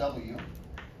inversions of W,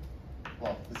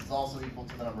 well, this is also equal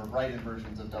to the number of right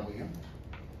inversions of W,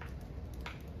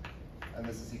 and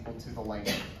this is equal to the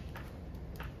length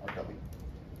of W.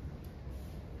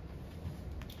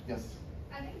 Yes?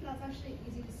 I think that's actually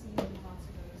easy to see in the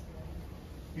Coxeter's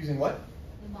theorem. Using what?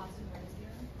 The Coxeter's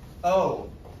theorem. Oh,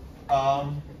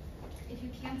 If you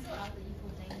cancel out the equal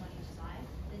thing on each side,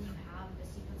 then you have the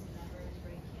sequence of numbers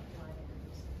where you can't divide by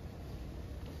numbers.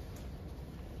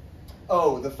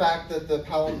 oh, the fact that the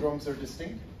palindromes are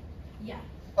distinct? Yeah.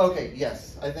 Okay,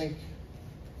 yes, I think,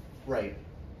 right.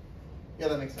 Yeah,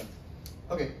 that makes sense.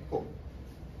 Okay, cool.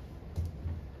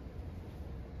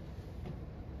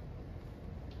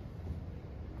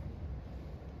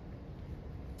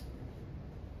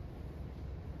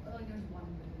 But like there's one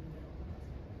move in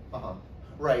the middle. Uh-huh.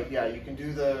 Right, yeah, you can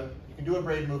do a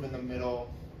braid move in the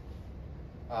middle.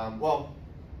 Well,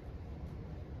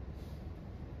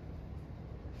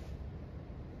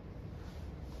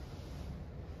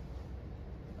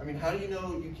 I mean, how do you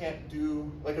know you can't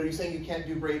do, like, are you saying you can't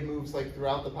do braid moves like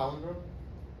throughout the palindrome?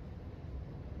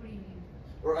 What do you mean?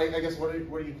 Or I guess what are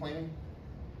you claiming?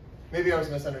 Maybe I was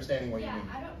misunderstanding what you mean.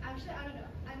 I don't know.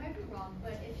 I might be wrong,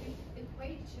 but if you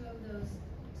equate two of those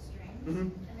strings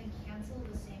Mhm. and then cancel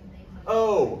the same thing.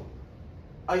 Oh,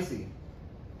 I see.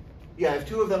 Yeah, if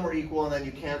two of them are equal and then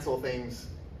you cancel things,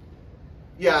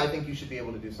 yeah, I think you should be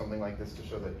able to do something like this to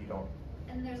show that you don't.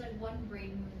 And then there's like one braid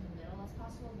move in the middle that's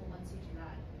possible, but once you do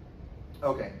that,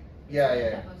 Okay. Yeah, yeah,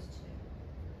 that yeah. goes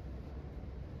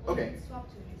to. Okay. Swap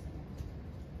to reason.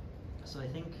 So I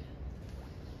think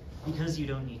because you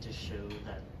don't need to show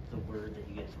that the word that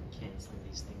you get from canceling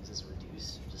these things is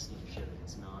reduced, you just need to show that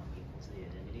it's not equal to the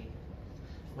identity.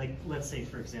 Like, let's say,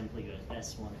 for example, you have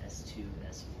S1, S2,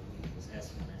 S1 equals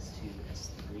S1, S2,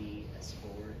 S3,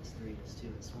 S4, S3, S2,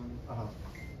 S1. Uh-huh.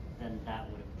 Then that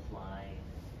would imply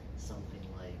something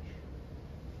like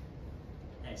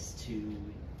S2,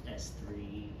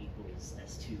 S3 equals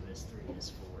S2, S3,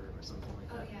 S4, or something like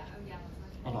that. Oh yeah,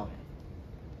 that's Uh-huh. Anyway.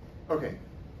 Okay.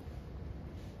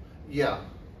 Yeah.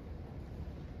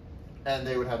 And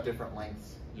they would have different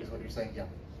lengths, is Yeah. what you're saying? Yeah.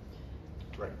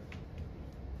 Right.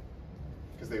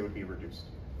 Because they would be reduced.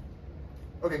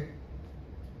 Okay.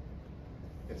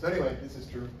 Yeah, so anyway, this is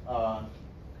true. So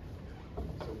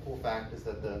a cool fact is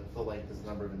that the length is the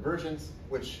number of inversions,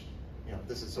 which, you know,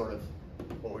 this is sort of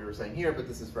what we were saying here, but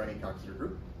this is for any Coxeter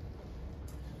group.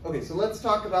 Okay, so let's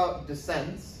talk about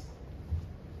descents.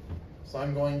 So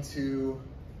I'm going to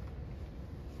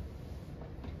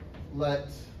let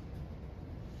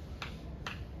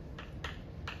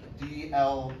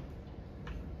dl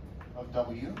of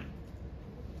W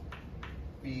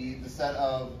be the set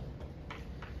of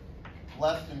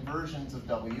left inversions of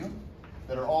W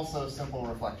that are also simple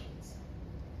reflections.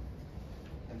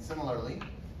 And similarly,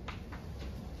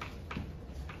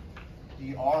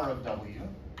 dr of W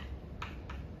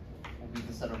will be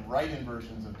the set of right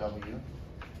inversions of W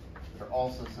that are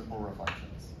also simple reflections.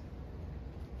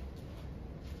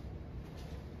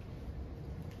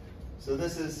 So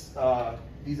this is,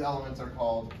 these elements are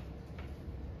called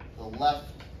the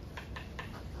left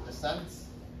descents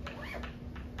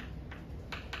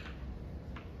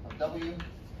of W.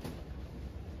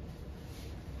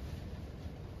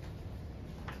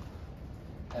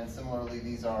 And similarly,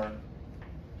 these are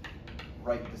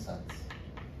right descents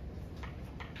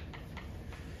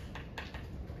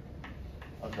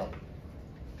of W.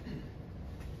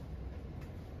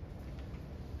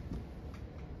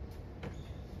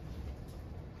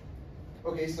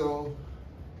 Okay, so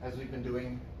as we've been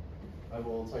doing, I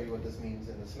will tell you what this means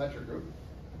in the symmetric group,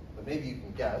 but maybe you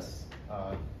can guess.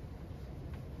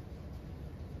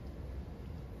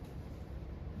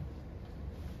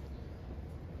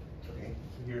 Okay,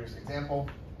 so here's an example.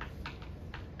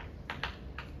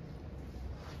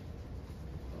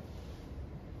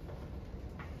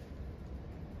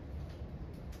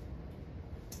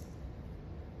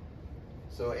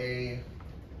 So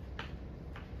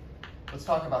let's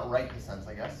talk about right descents,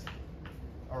 I guess.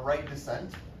 A right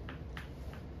descent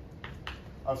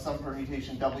of some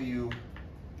permutation W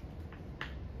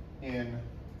in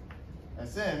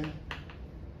Sn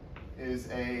is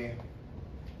a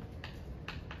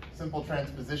simple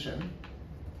transposition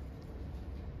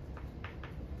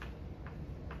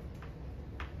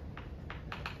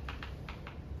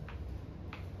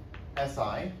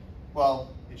Si.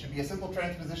 Well, it should be a simple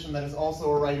transposition that is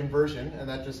also a right inversion, and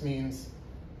that just means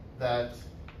that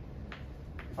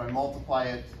if I multiply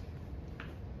it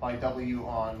by W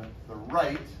on the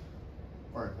right,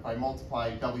 or if I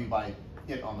multiply W by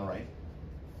it on the right,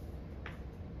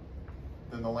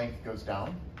 then the length goes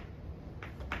down.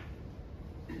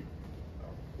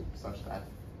 such that.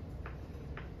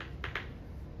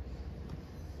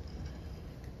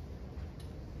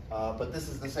 But this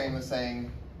is the same as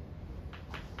saying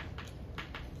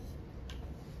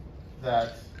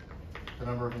that the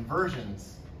number of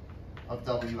inversions of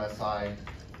WSI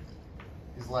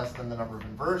is less than the number of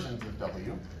inversions of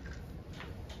W.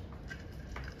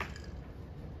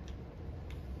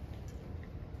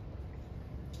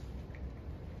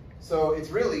 So it's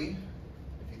really,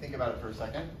 if you think about it for a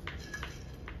second,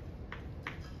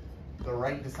 the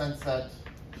right descent set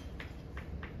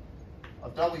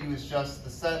of W is just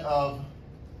the set of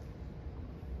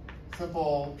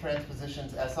simple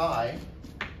transpositions SI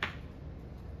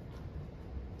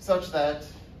such that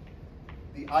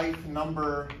the ith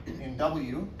number in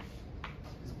W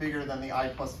is bigger than the I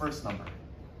plus first number.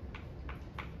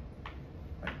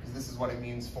 Right? Because this is what it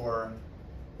means for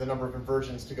the number of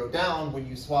inversions to go down when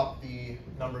you swap the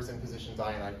numbers in positions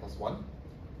I and I plus 1.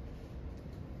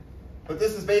 But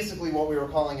this is basically what we were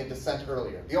calling a descent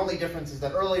earlier. The only difference is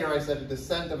that earlier I said a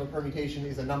descent of a permutation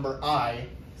is a number I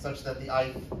such that the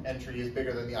ith entry is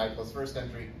bigger than the I plus first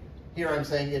entry. Here I'm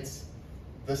saying it's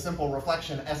the simple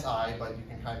reflection SI, but you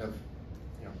can kind of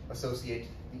associate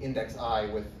the index I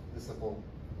with the simple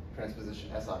transposition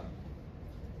SI.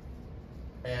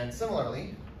 And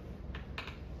similarly,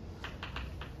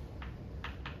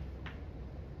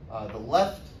 the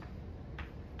left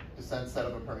descent set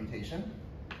of a permutation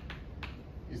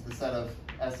is the set of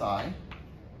SI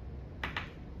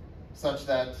such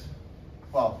that,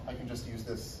 well, I can just use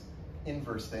this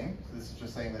inverse thing. So this is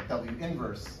just saying that W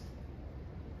inverse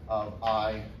of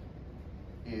I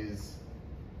is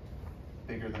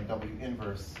bigger than W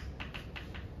inverse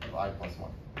of I plus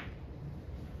 1.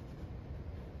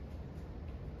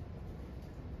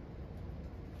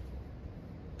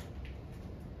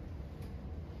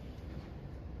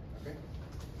 Okay.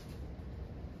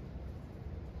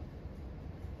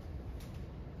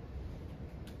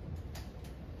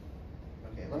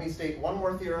 Okay, let me state one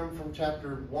more theorem from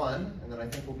chapter 1, and then I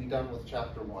think we'll be done with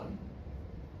chapter 1.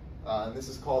 And this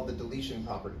is called the deletion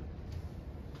property.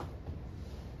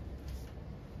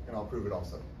 And I'll prove it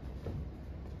also.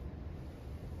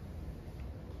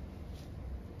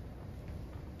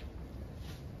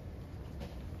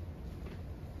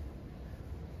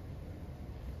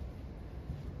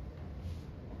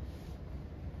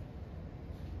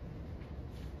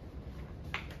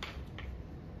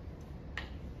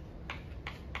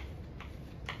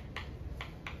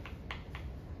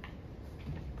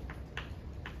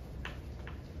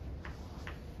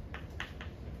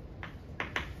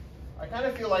 I kind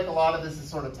of feel like a lot of this is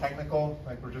sort of technical,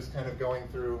 like we're just kind of going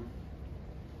through,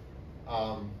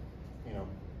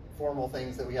 formal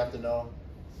things that we have to know.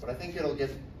 But I think it'll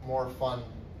get more fun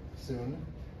soon.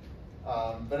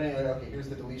 But anyway, okay, here's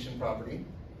the deletion property.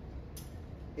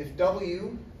 If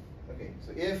W, okay,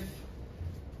 so if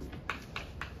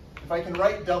I can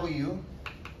write W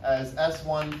as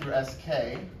S1 through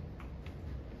Sk,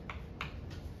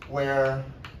 where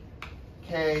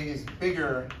K is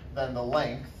bigger than the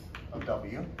length of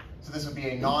W, so this would be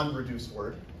a non-reduced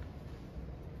word,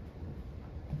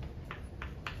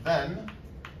 then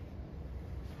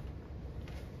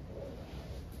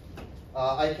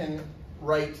I can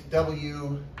write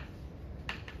W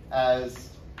as,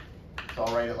 so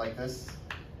I'll write it like this.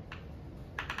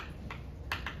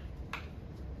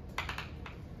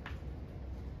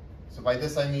 So by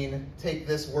this I mean take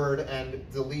this word and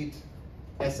delete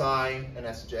Si and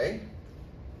Sj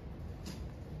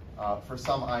for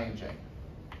some I and j.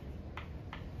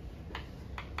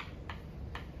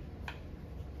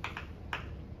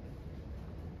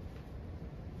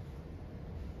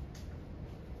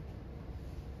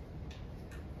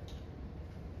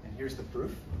 And here's the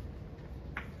proof.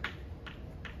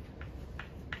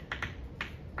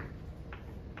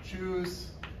 Choose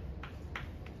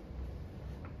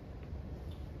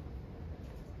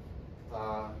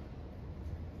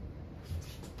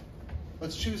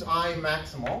let's choose I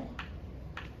maximal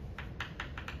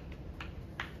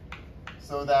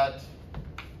so that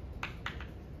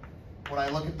when I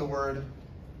look at the word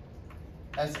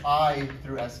Si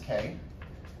through Sk,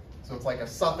 so it's like a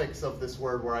suffix of this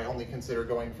word where I only consider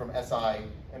going from Si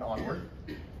and onward,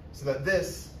 so that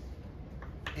this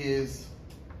is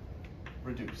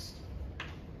reduced.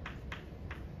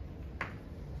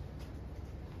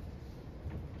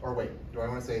 Or wait, do I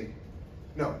want to say,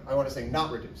 no, I want to say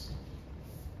not reduced.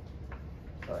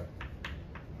 Sorry,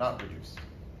 not reduced.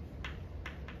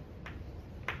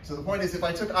 So the point is, if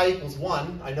I took I equals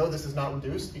 1, I know this is not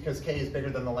reduced because K is bigger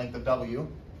than the length of W.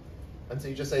 And so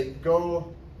you just say,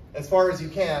 go as far as you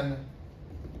can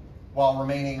while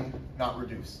remaining not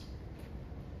reduced.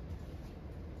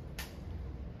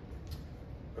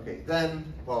 Okay,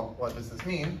 then, well, what does this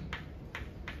mean?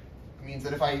 It means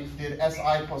that if I did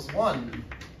Si plus 1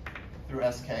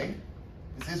 through Sk,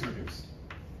 this is reduced.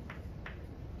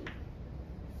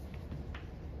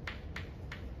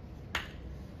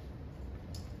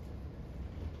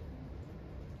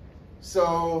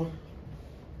 So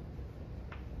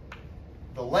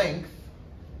the length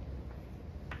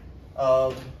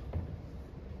of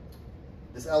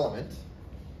this element,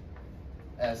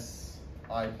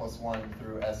 Si plus 1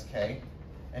 through Sk,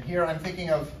 and here I'm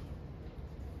thinking of,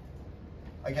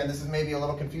 again, this is maybe a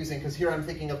little confusing because here I'm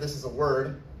thinking of this as a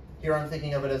word, here I'm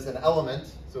thinking of it as an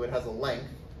element, so it has a length,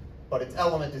 but its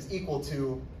element is equal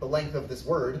to the length of this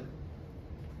word,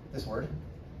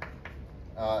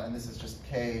 and this is just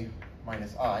k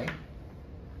minus I.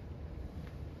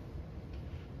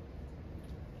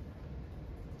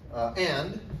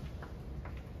 And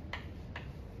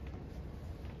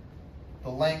the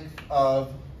length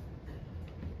of,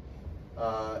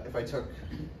 if I took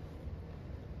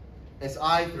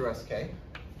Si through Sk,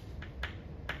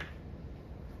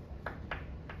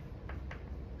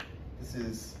 this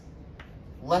is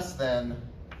less than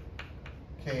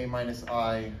k minus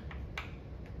I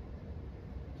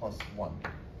plus 1.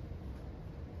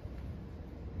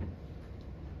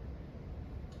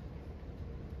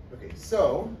 Okay,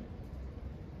 so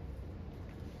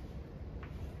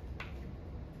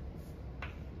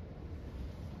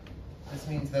this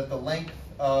means that the length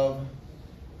of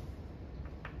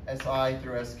Si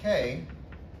through Sk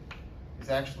is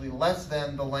actually less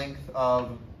than the length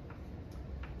of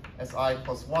Si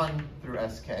plus 1 through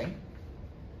Sk.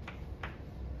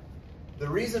 The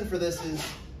reason for this is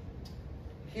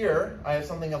here I have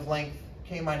something of length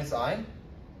k minus I,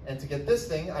 and to get this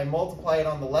thing I multiply it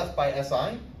on the left by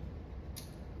Si.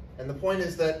 And the point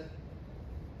is that,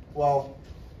 well,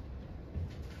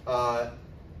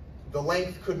 the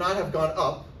length could not have gone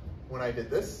up when I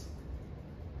did this,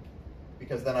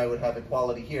 because then I would have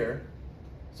equality here.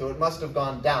 So it must have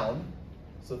gone down.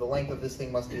 So the length of this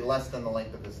thing must be less than the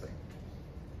length of this thing.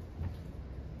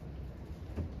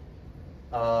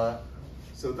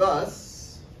 So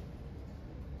thus,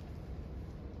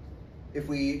 if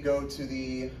we go to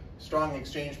the strong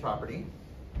exchange property,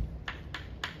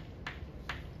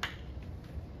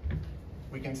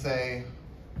 we can say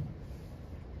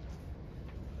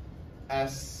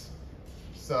S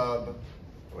sub,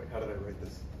 wait, how did I write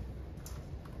this?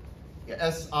 Yeah,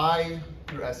 Si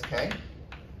through Sk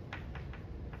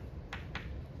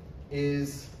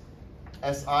is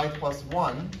Si plus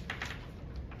 1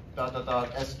 dot dot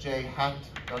dot Sj hat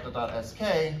dot dot dot Sk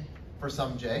for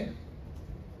some j.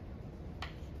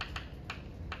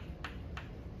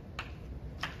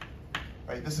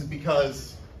 Right, this is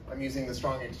because I'm using the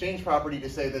strong exchange property to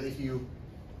say that if you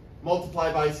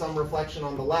multiply by some reflection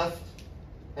on the left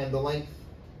and the length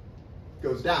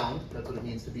goes down, that's what it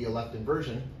means to be a left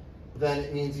inversion, then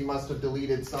it means you must have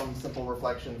deleted some simple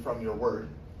reflection from your word.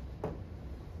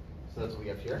 So that's what we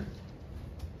have here.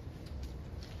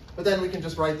 But then we can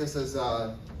just write this as,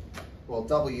 well,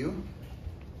 W.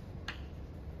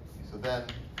 So then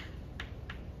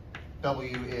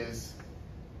W is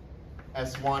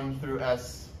S1 through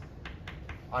Si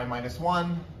minus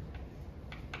 1,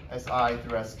 Si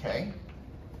through Sk.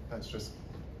 That's just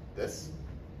this.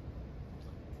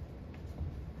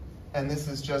 And this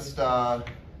is just the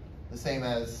same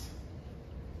as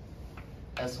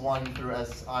S1 through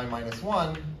Si minus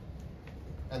 1,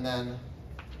 and then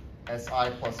Si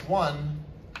plus 1,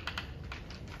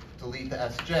 delete the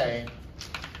Sj,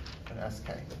 and Sk.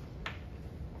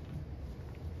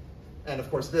 And of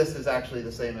course this is actually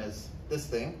the same as this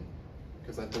thing,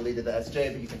 because I've deleted the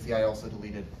Sj, but you can see I also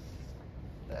deleted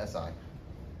the Si.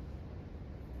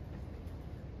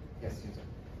 Yes, Susan?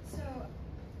 So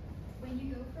when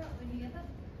you get the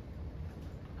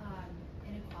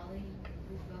inequality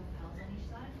with both L's on each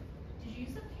side, did you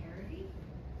use the parity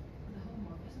or the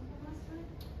homomorphism from last time?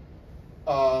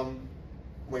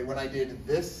 Wait, when I did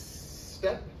this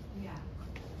step? Yeah.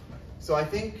 So I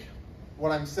think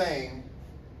what I'm saying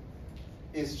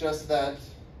is just that.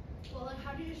 Well, like,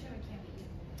 how did you show it can't be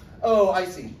equal? Oh, I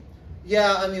see.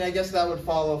 Yeah, I mean, I guess that would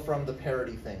follow from the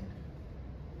parity thing.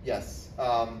 Yes.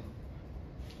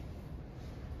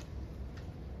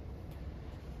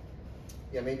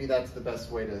 Yeah, maybe that's the best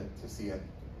way to see it.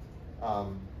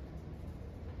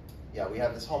 Yeah, we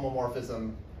have this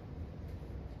homomorphism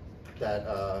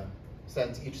that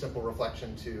sends each simple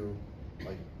reflection to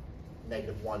like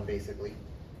 -1 basically.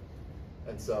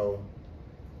 And so,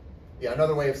 yeah,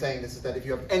 another way of saying this is that if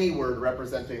you have any word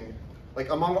representing, like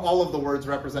among all of the words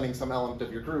representing some element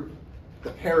of your group,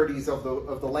 the parities of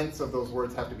the lengths of those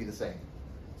words have to be the same.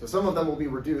 So some of them will be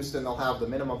reduced and they'll have the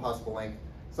minimum possible length.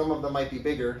 Some of them might be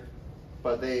bigger,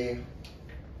 but they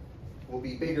will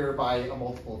be bigger by a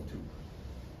multiple of 2.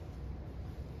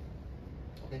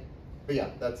 Okay? But yeah,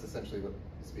 that's essentially what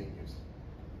is being used.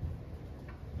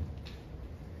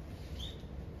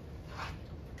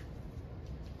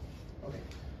 Okay.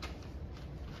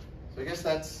 So I guess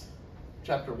that's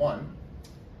chapter 1.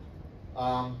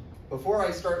 Before I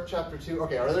start chapter 2,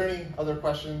 okay, are there any other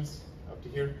questions up to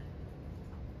here?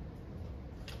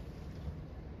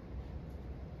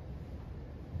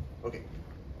 Okay.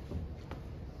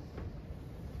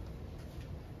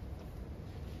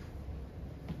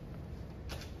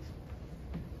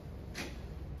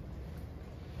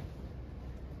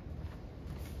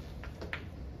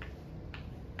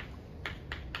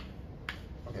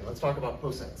 Okay, let's talk about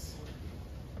posets.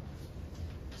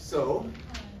 So,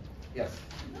 yes.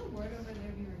 Can the word over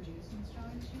there be reduced in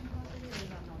strong extreme property, or is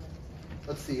that not necessary?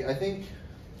 Let's see, I think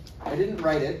I didn't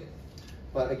write it,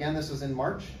 but again, this was in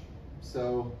March,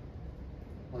 so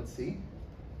let's see.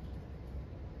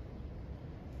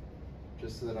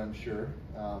 Just so that I'm sure.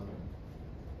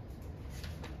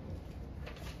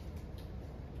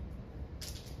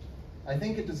 I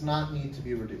think it does not need to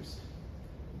be reduced.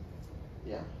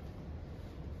 Yeah.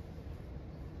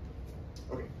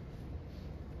 Okay.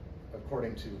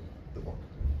 According to the book.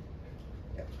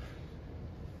 Yeah.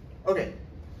 Okay.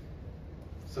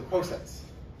 So posets.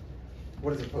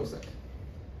 What is a poset?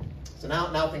 So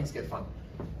now things get fun.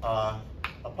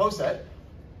 A poset,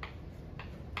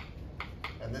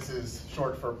 and this is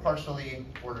short for partially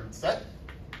ordered set.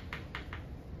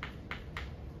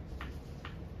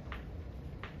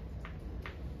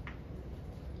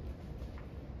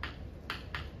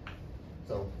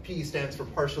 So P stands for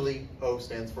partially, O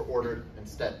stands for ordered, and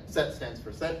set stands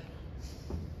for set.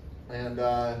 And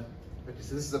okay,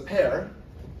 so this is a pair.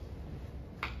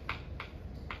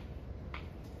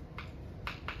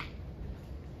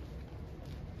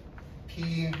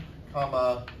 P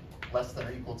comma less than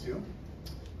or equal to,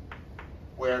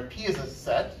 where P is a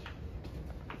set,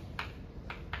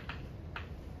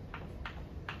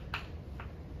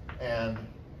 and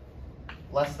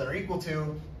less than or equal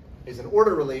to is an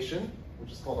order relation,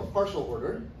 which is called a partial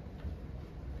order.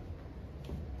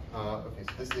 Okay,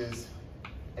 so this is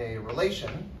a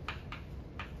relation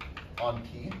on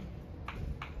P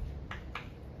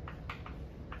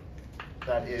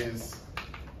that is,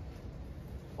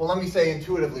 well, let me say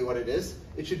intuitively what it is.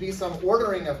 It should be some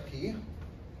ordering of P,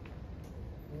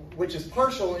 which is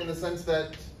partial in the sense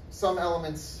that some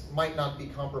elements might not be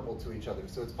comparable to each other.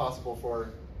 So it's possible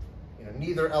for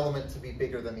neither element to be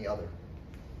bigger than the other.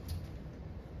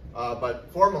 But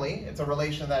formally, it's a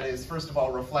relation that is, first of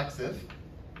all, reflexive.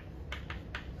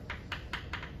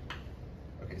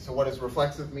 Okay, so what does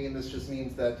reflexive mean? This just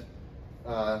means that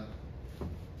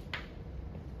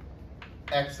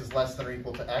x is less than or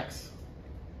equal to x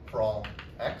for all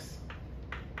x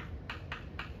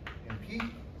in P.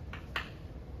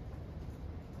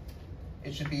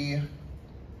 It should be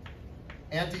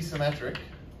antisymmetric.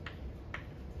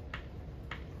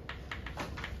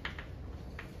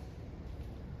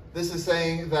 This is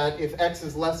saying that if x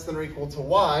is less than or equal to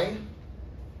y,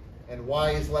 and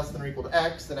y is less than or equal to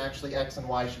x, then actually x and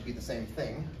y should be the same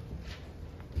thing.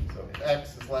 So if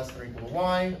x is less than or equal to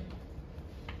y,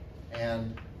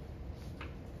 and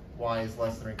y is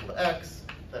less than or equal to x,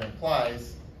 that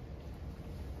implies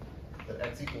that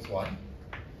x equals y.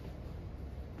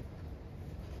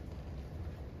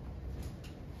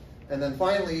 And then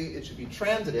finally, it should be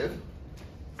transitive.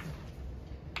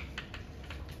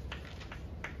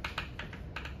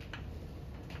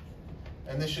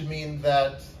 And this should mean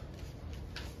that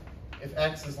if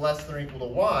x is less than or equal to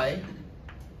y,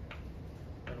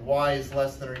 and y is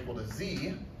less than or equal to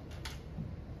z,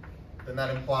 then that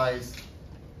implies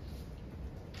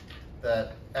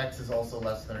that x is also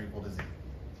less than or equal to z.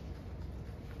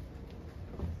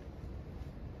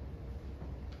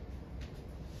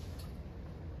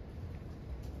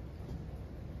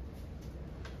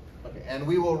 Okay, and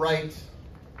we will write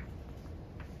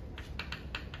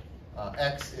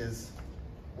x is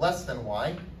less than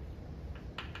y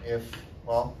if,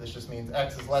 well, this just means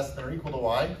x is less than or equal to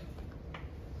y,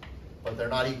 but they're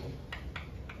not equal.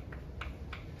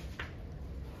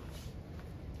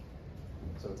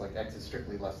 So it's like x is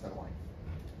strictly less than y.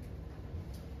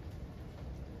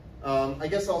 I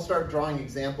guess I'll start drawing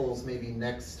examples maybe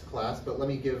next class, but let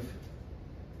me give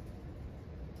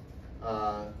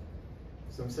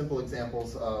some simple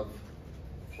examples of,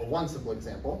 or one simple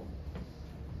example.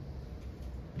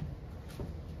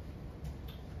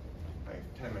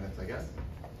 10 minutes, I guess.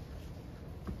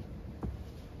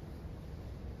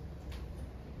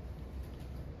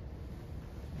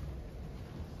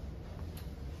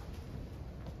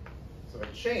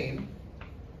 chain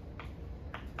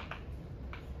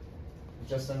is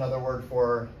just another word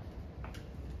for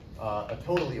a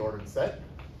totally ordered set.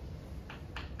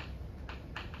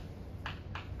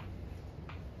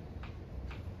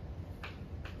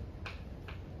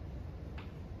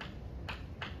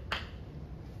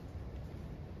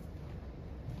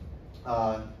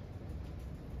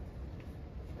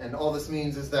 And all this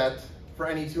means is that for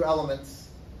any two elements,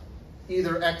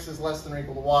 either x is less than or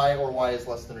equal to y, or y is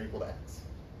less than or equal to x.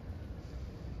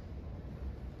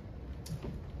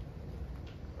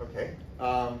 Okay.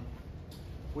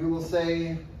 We will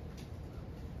say,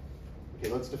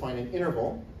 okay, let's define an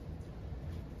interval.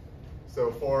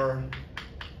 So for,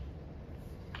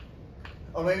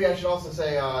 oh, maybe I should also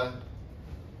say,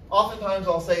 oftentimes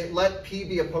I'll say let P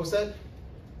be a poset,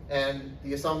 and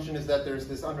the assumption is that there's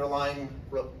this underlying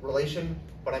relation,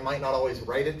 but I might not always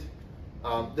write it.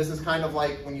 This is kind of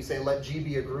like when you say let G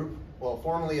be a group. Well,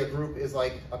 formally a group is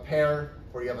like a pair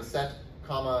where you have a set,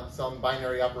 comma, some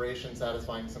binary operation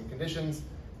satisfying some conditions.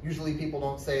 Usually people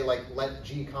don't say like let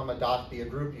G comma dot be a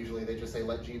group. Usually they just say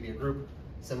let G be a group.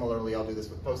 Similarly, I'll do this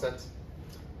with posets.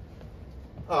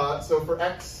 So for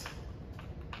x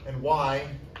and y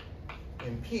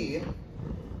in P,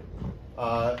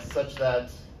 such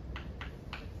that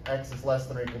x is less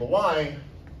than or equal to y,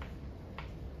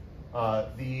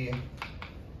 the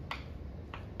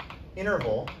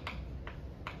interval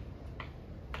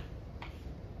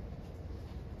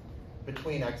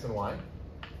between x and y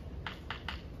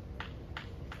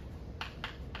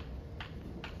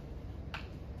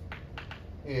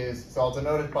is, so I'll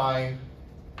denote it by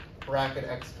bracket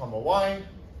x comma y,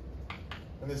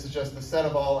 and this is just the set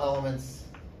of all elements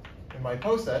in my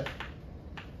poset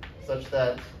such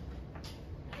that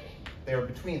they are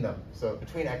between them, so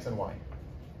between x and y.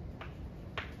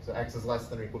 So x is less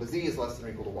than or equal to z is less than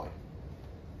or equal to y.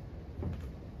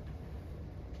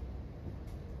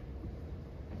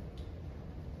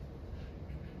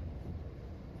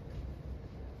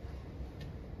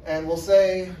 And we'll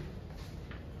say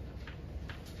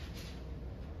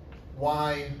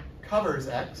y covers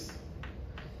x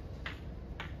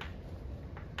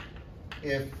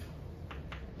if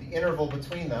the interval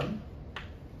between them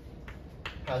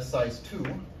has size 2.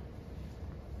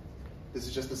 This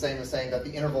is just the same as saying that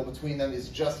the interval between them is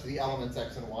just the elements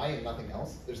x and y and nothing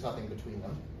else. There's nothing between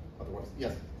them. Otherwise,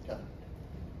 yes, Kevin.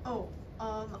 Oh,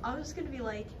 I was gonna be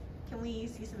like, can we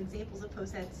see some examples of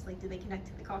posets? Like, do they connect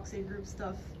to the Coxeter group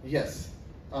stuff? Yes,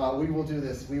 we will do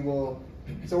this. We will.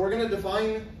 So we're going to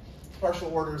define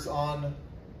partial orders on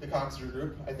the Coxeter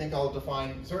group. I think I'll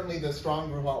define, certainly the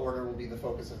strong Bruhat order will be the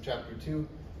focus of chapter 2.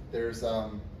 There's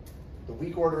the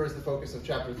weak order is the focus of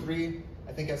chapter 3.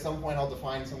 I think at some point I'll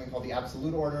define something called the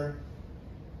absolute order.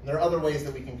 And there are other ways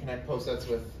that we can connect posets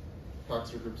with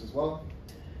Coxeter groups as well.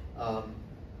 So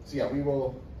yeah, we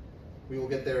will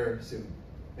get there soon.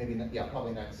 Maybe, yeah,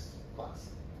 probably next class.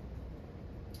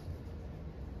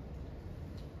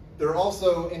 There are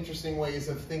also interesting ways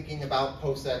of thinking about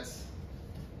posets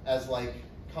as like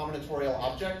combinatorial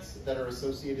objects that are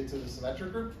associated to the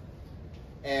symmetric group.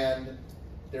 And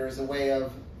there is a way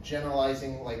of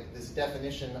generalizing like this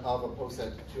definition of a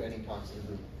poset to any Coxeter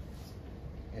group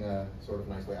in a sort of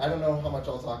nice way. I don't know how much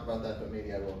I'll talk about that, but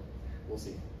maybe I will. We'll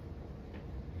see. You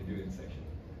can do it in section.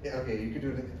 Yeah, okay, you could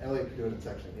do it in, Elliot could do it in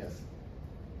section, yes.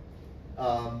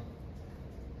 Let's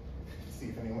see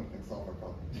if anyone can solve our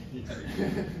problem.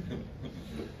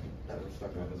 That was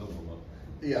stuck on. As a warm-up.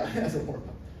 Yeah, as a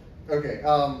warm-up. Okay.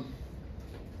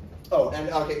 Oh, and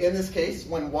okay, in this case,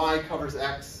 when y covers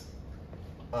x,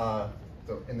 so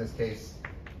in this case,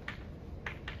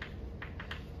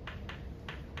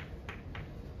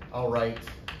 I'll write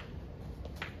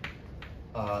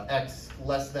x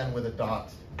less than with a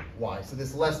dot y. So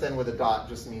this less than with a dot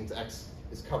just means x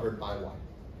is covered by y.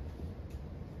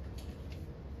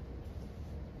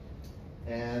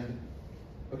 And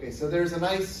okay, so there's a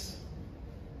nice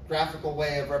graphical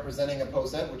way of representing a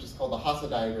poset, which is called the Hasse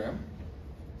diagram,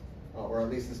 or at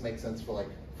least this makes sense for like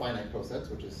finite posets,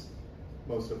 which is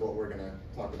most of what we're going to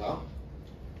talk about.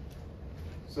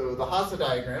 So the Hasse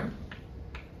diagram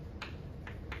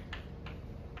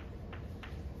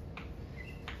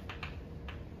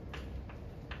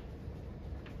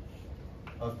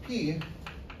of P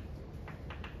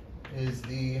is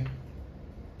the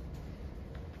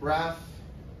graph.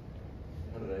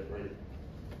 How did I write it?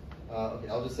 Okay,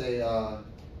 I'll just say, yeah,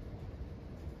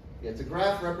 it's a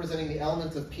graph representing the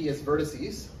elements of P as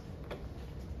vertices.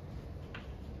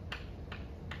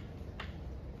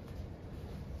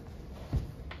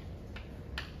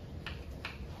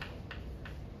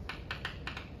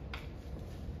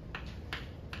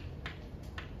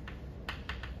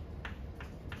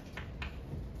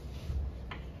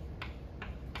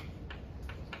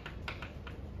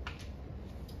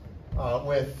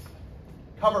 with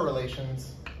cover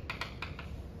relations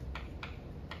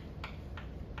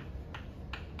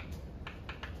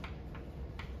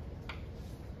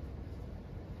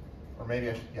or maybe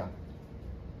I should, yeah.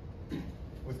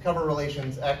 With cover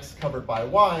relations x covered by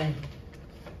y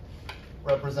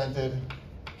represented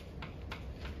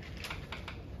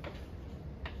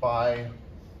by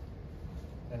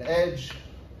an edge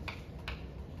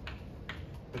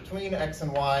between x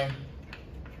and y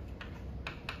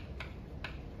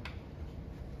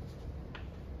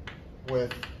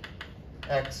with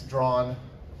x drawn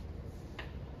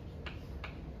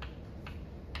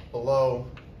below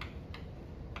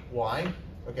y.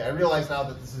 Okay, I realize now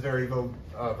that this is very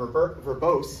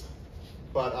verbose,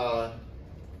 but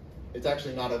it's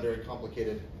actually not a very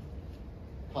complicated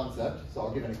concept. So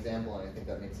I'll give an example, and I think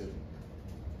that makes it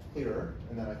clearer,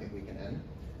 and then I think we can end.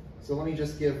 So let me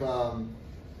just give,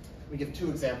 we give 2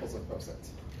 examples of posets,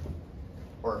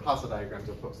 or Hasse diagrams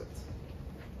of posets.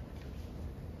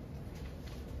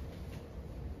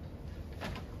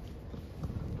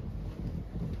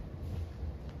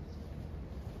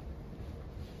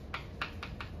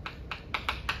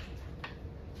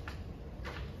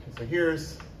 So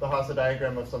here's the Hasse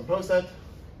diagram of some poset.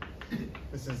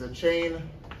 This is a chain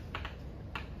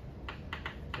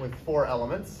with 4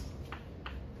 elements.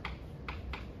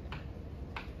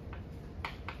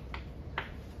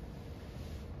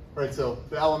 Right, so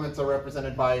the elements are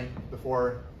represented by the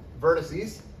 4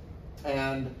 vertices,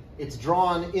 and it's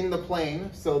drawn in the plane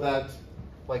so that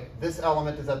like this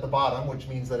element is at the bottom, which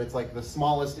means that it's like the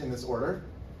smallest in this order.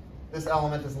 This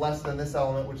element is less than this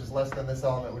element, which is less than this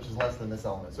element, which is less than this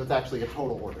element. So it's actually a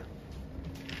total order.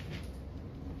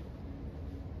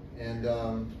 And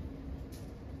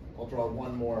I'll draw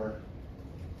one more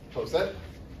poset.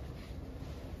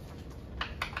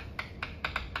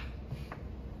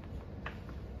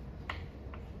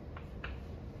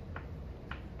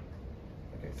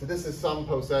 Okay, so this is some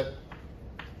poset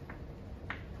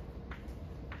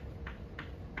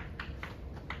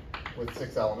with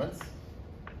 6 elements.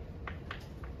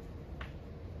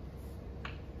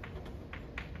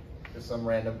 Just some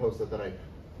random poset that I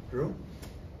drew.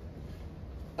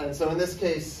 And so in this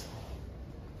case,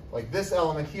 like this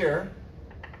element here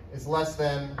is less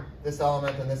than this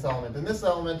element and this element and this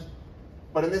element.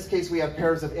 But in this case, we have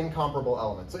pairs of incomparable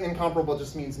elements. So incomparable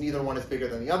just means neither one is bigger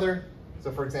than the other.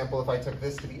 So for example, if I took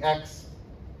this to be x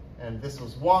and this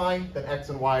was y, then x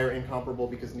and y are incomparable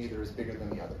because neither is bigger than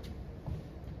the other.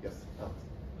 Yes, Alex?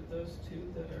 With those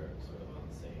 2 that are sort of on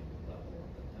the same level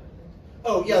at the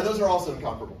time. Oh, yeah, those are also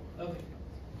incomparable. Okay.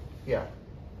 Yeah.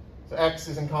 So x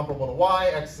is incomparable to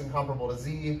y, x is incomparable to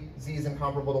z, z is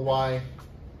incomparable to y.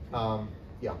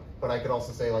 Yeah, but I could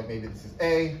also say like maybe this is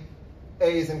a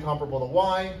is incomparable to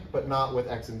y, but not with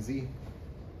x and z.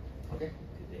 Okay?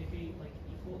 Could they be like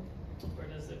equal, or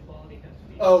does the quality have to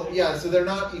be? Oh, yeah, so they're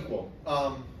not equal.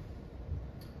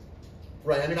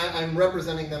 Right, I mean, I'm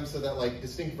representing them so that like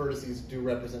distinct vertices do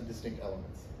represent distinct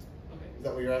elements. Okay. Is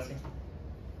that what you're asking?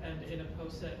 And in a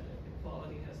poset,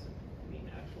 equality has to mean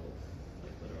actual,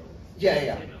 like literal. Yeah,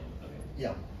 yeah. Okay.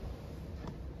 Yeah.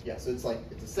 Yeah, so it's like,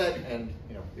 it's a set, and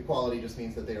you know, equality just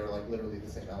means that they are like literally the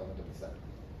same element of the set.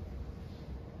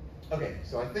 Okay,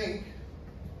 so I think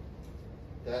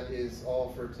that is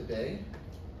all for today.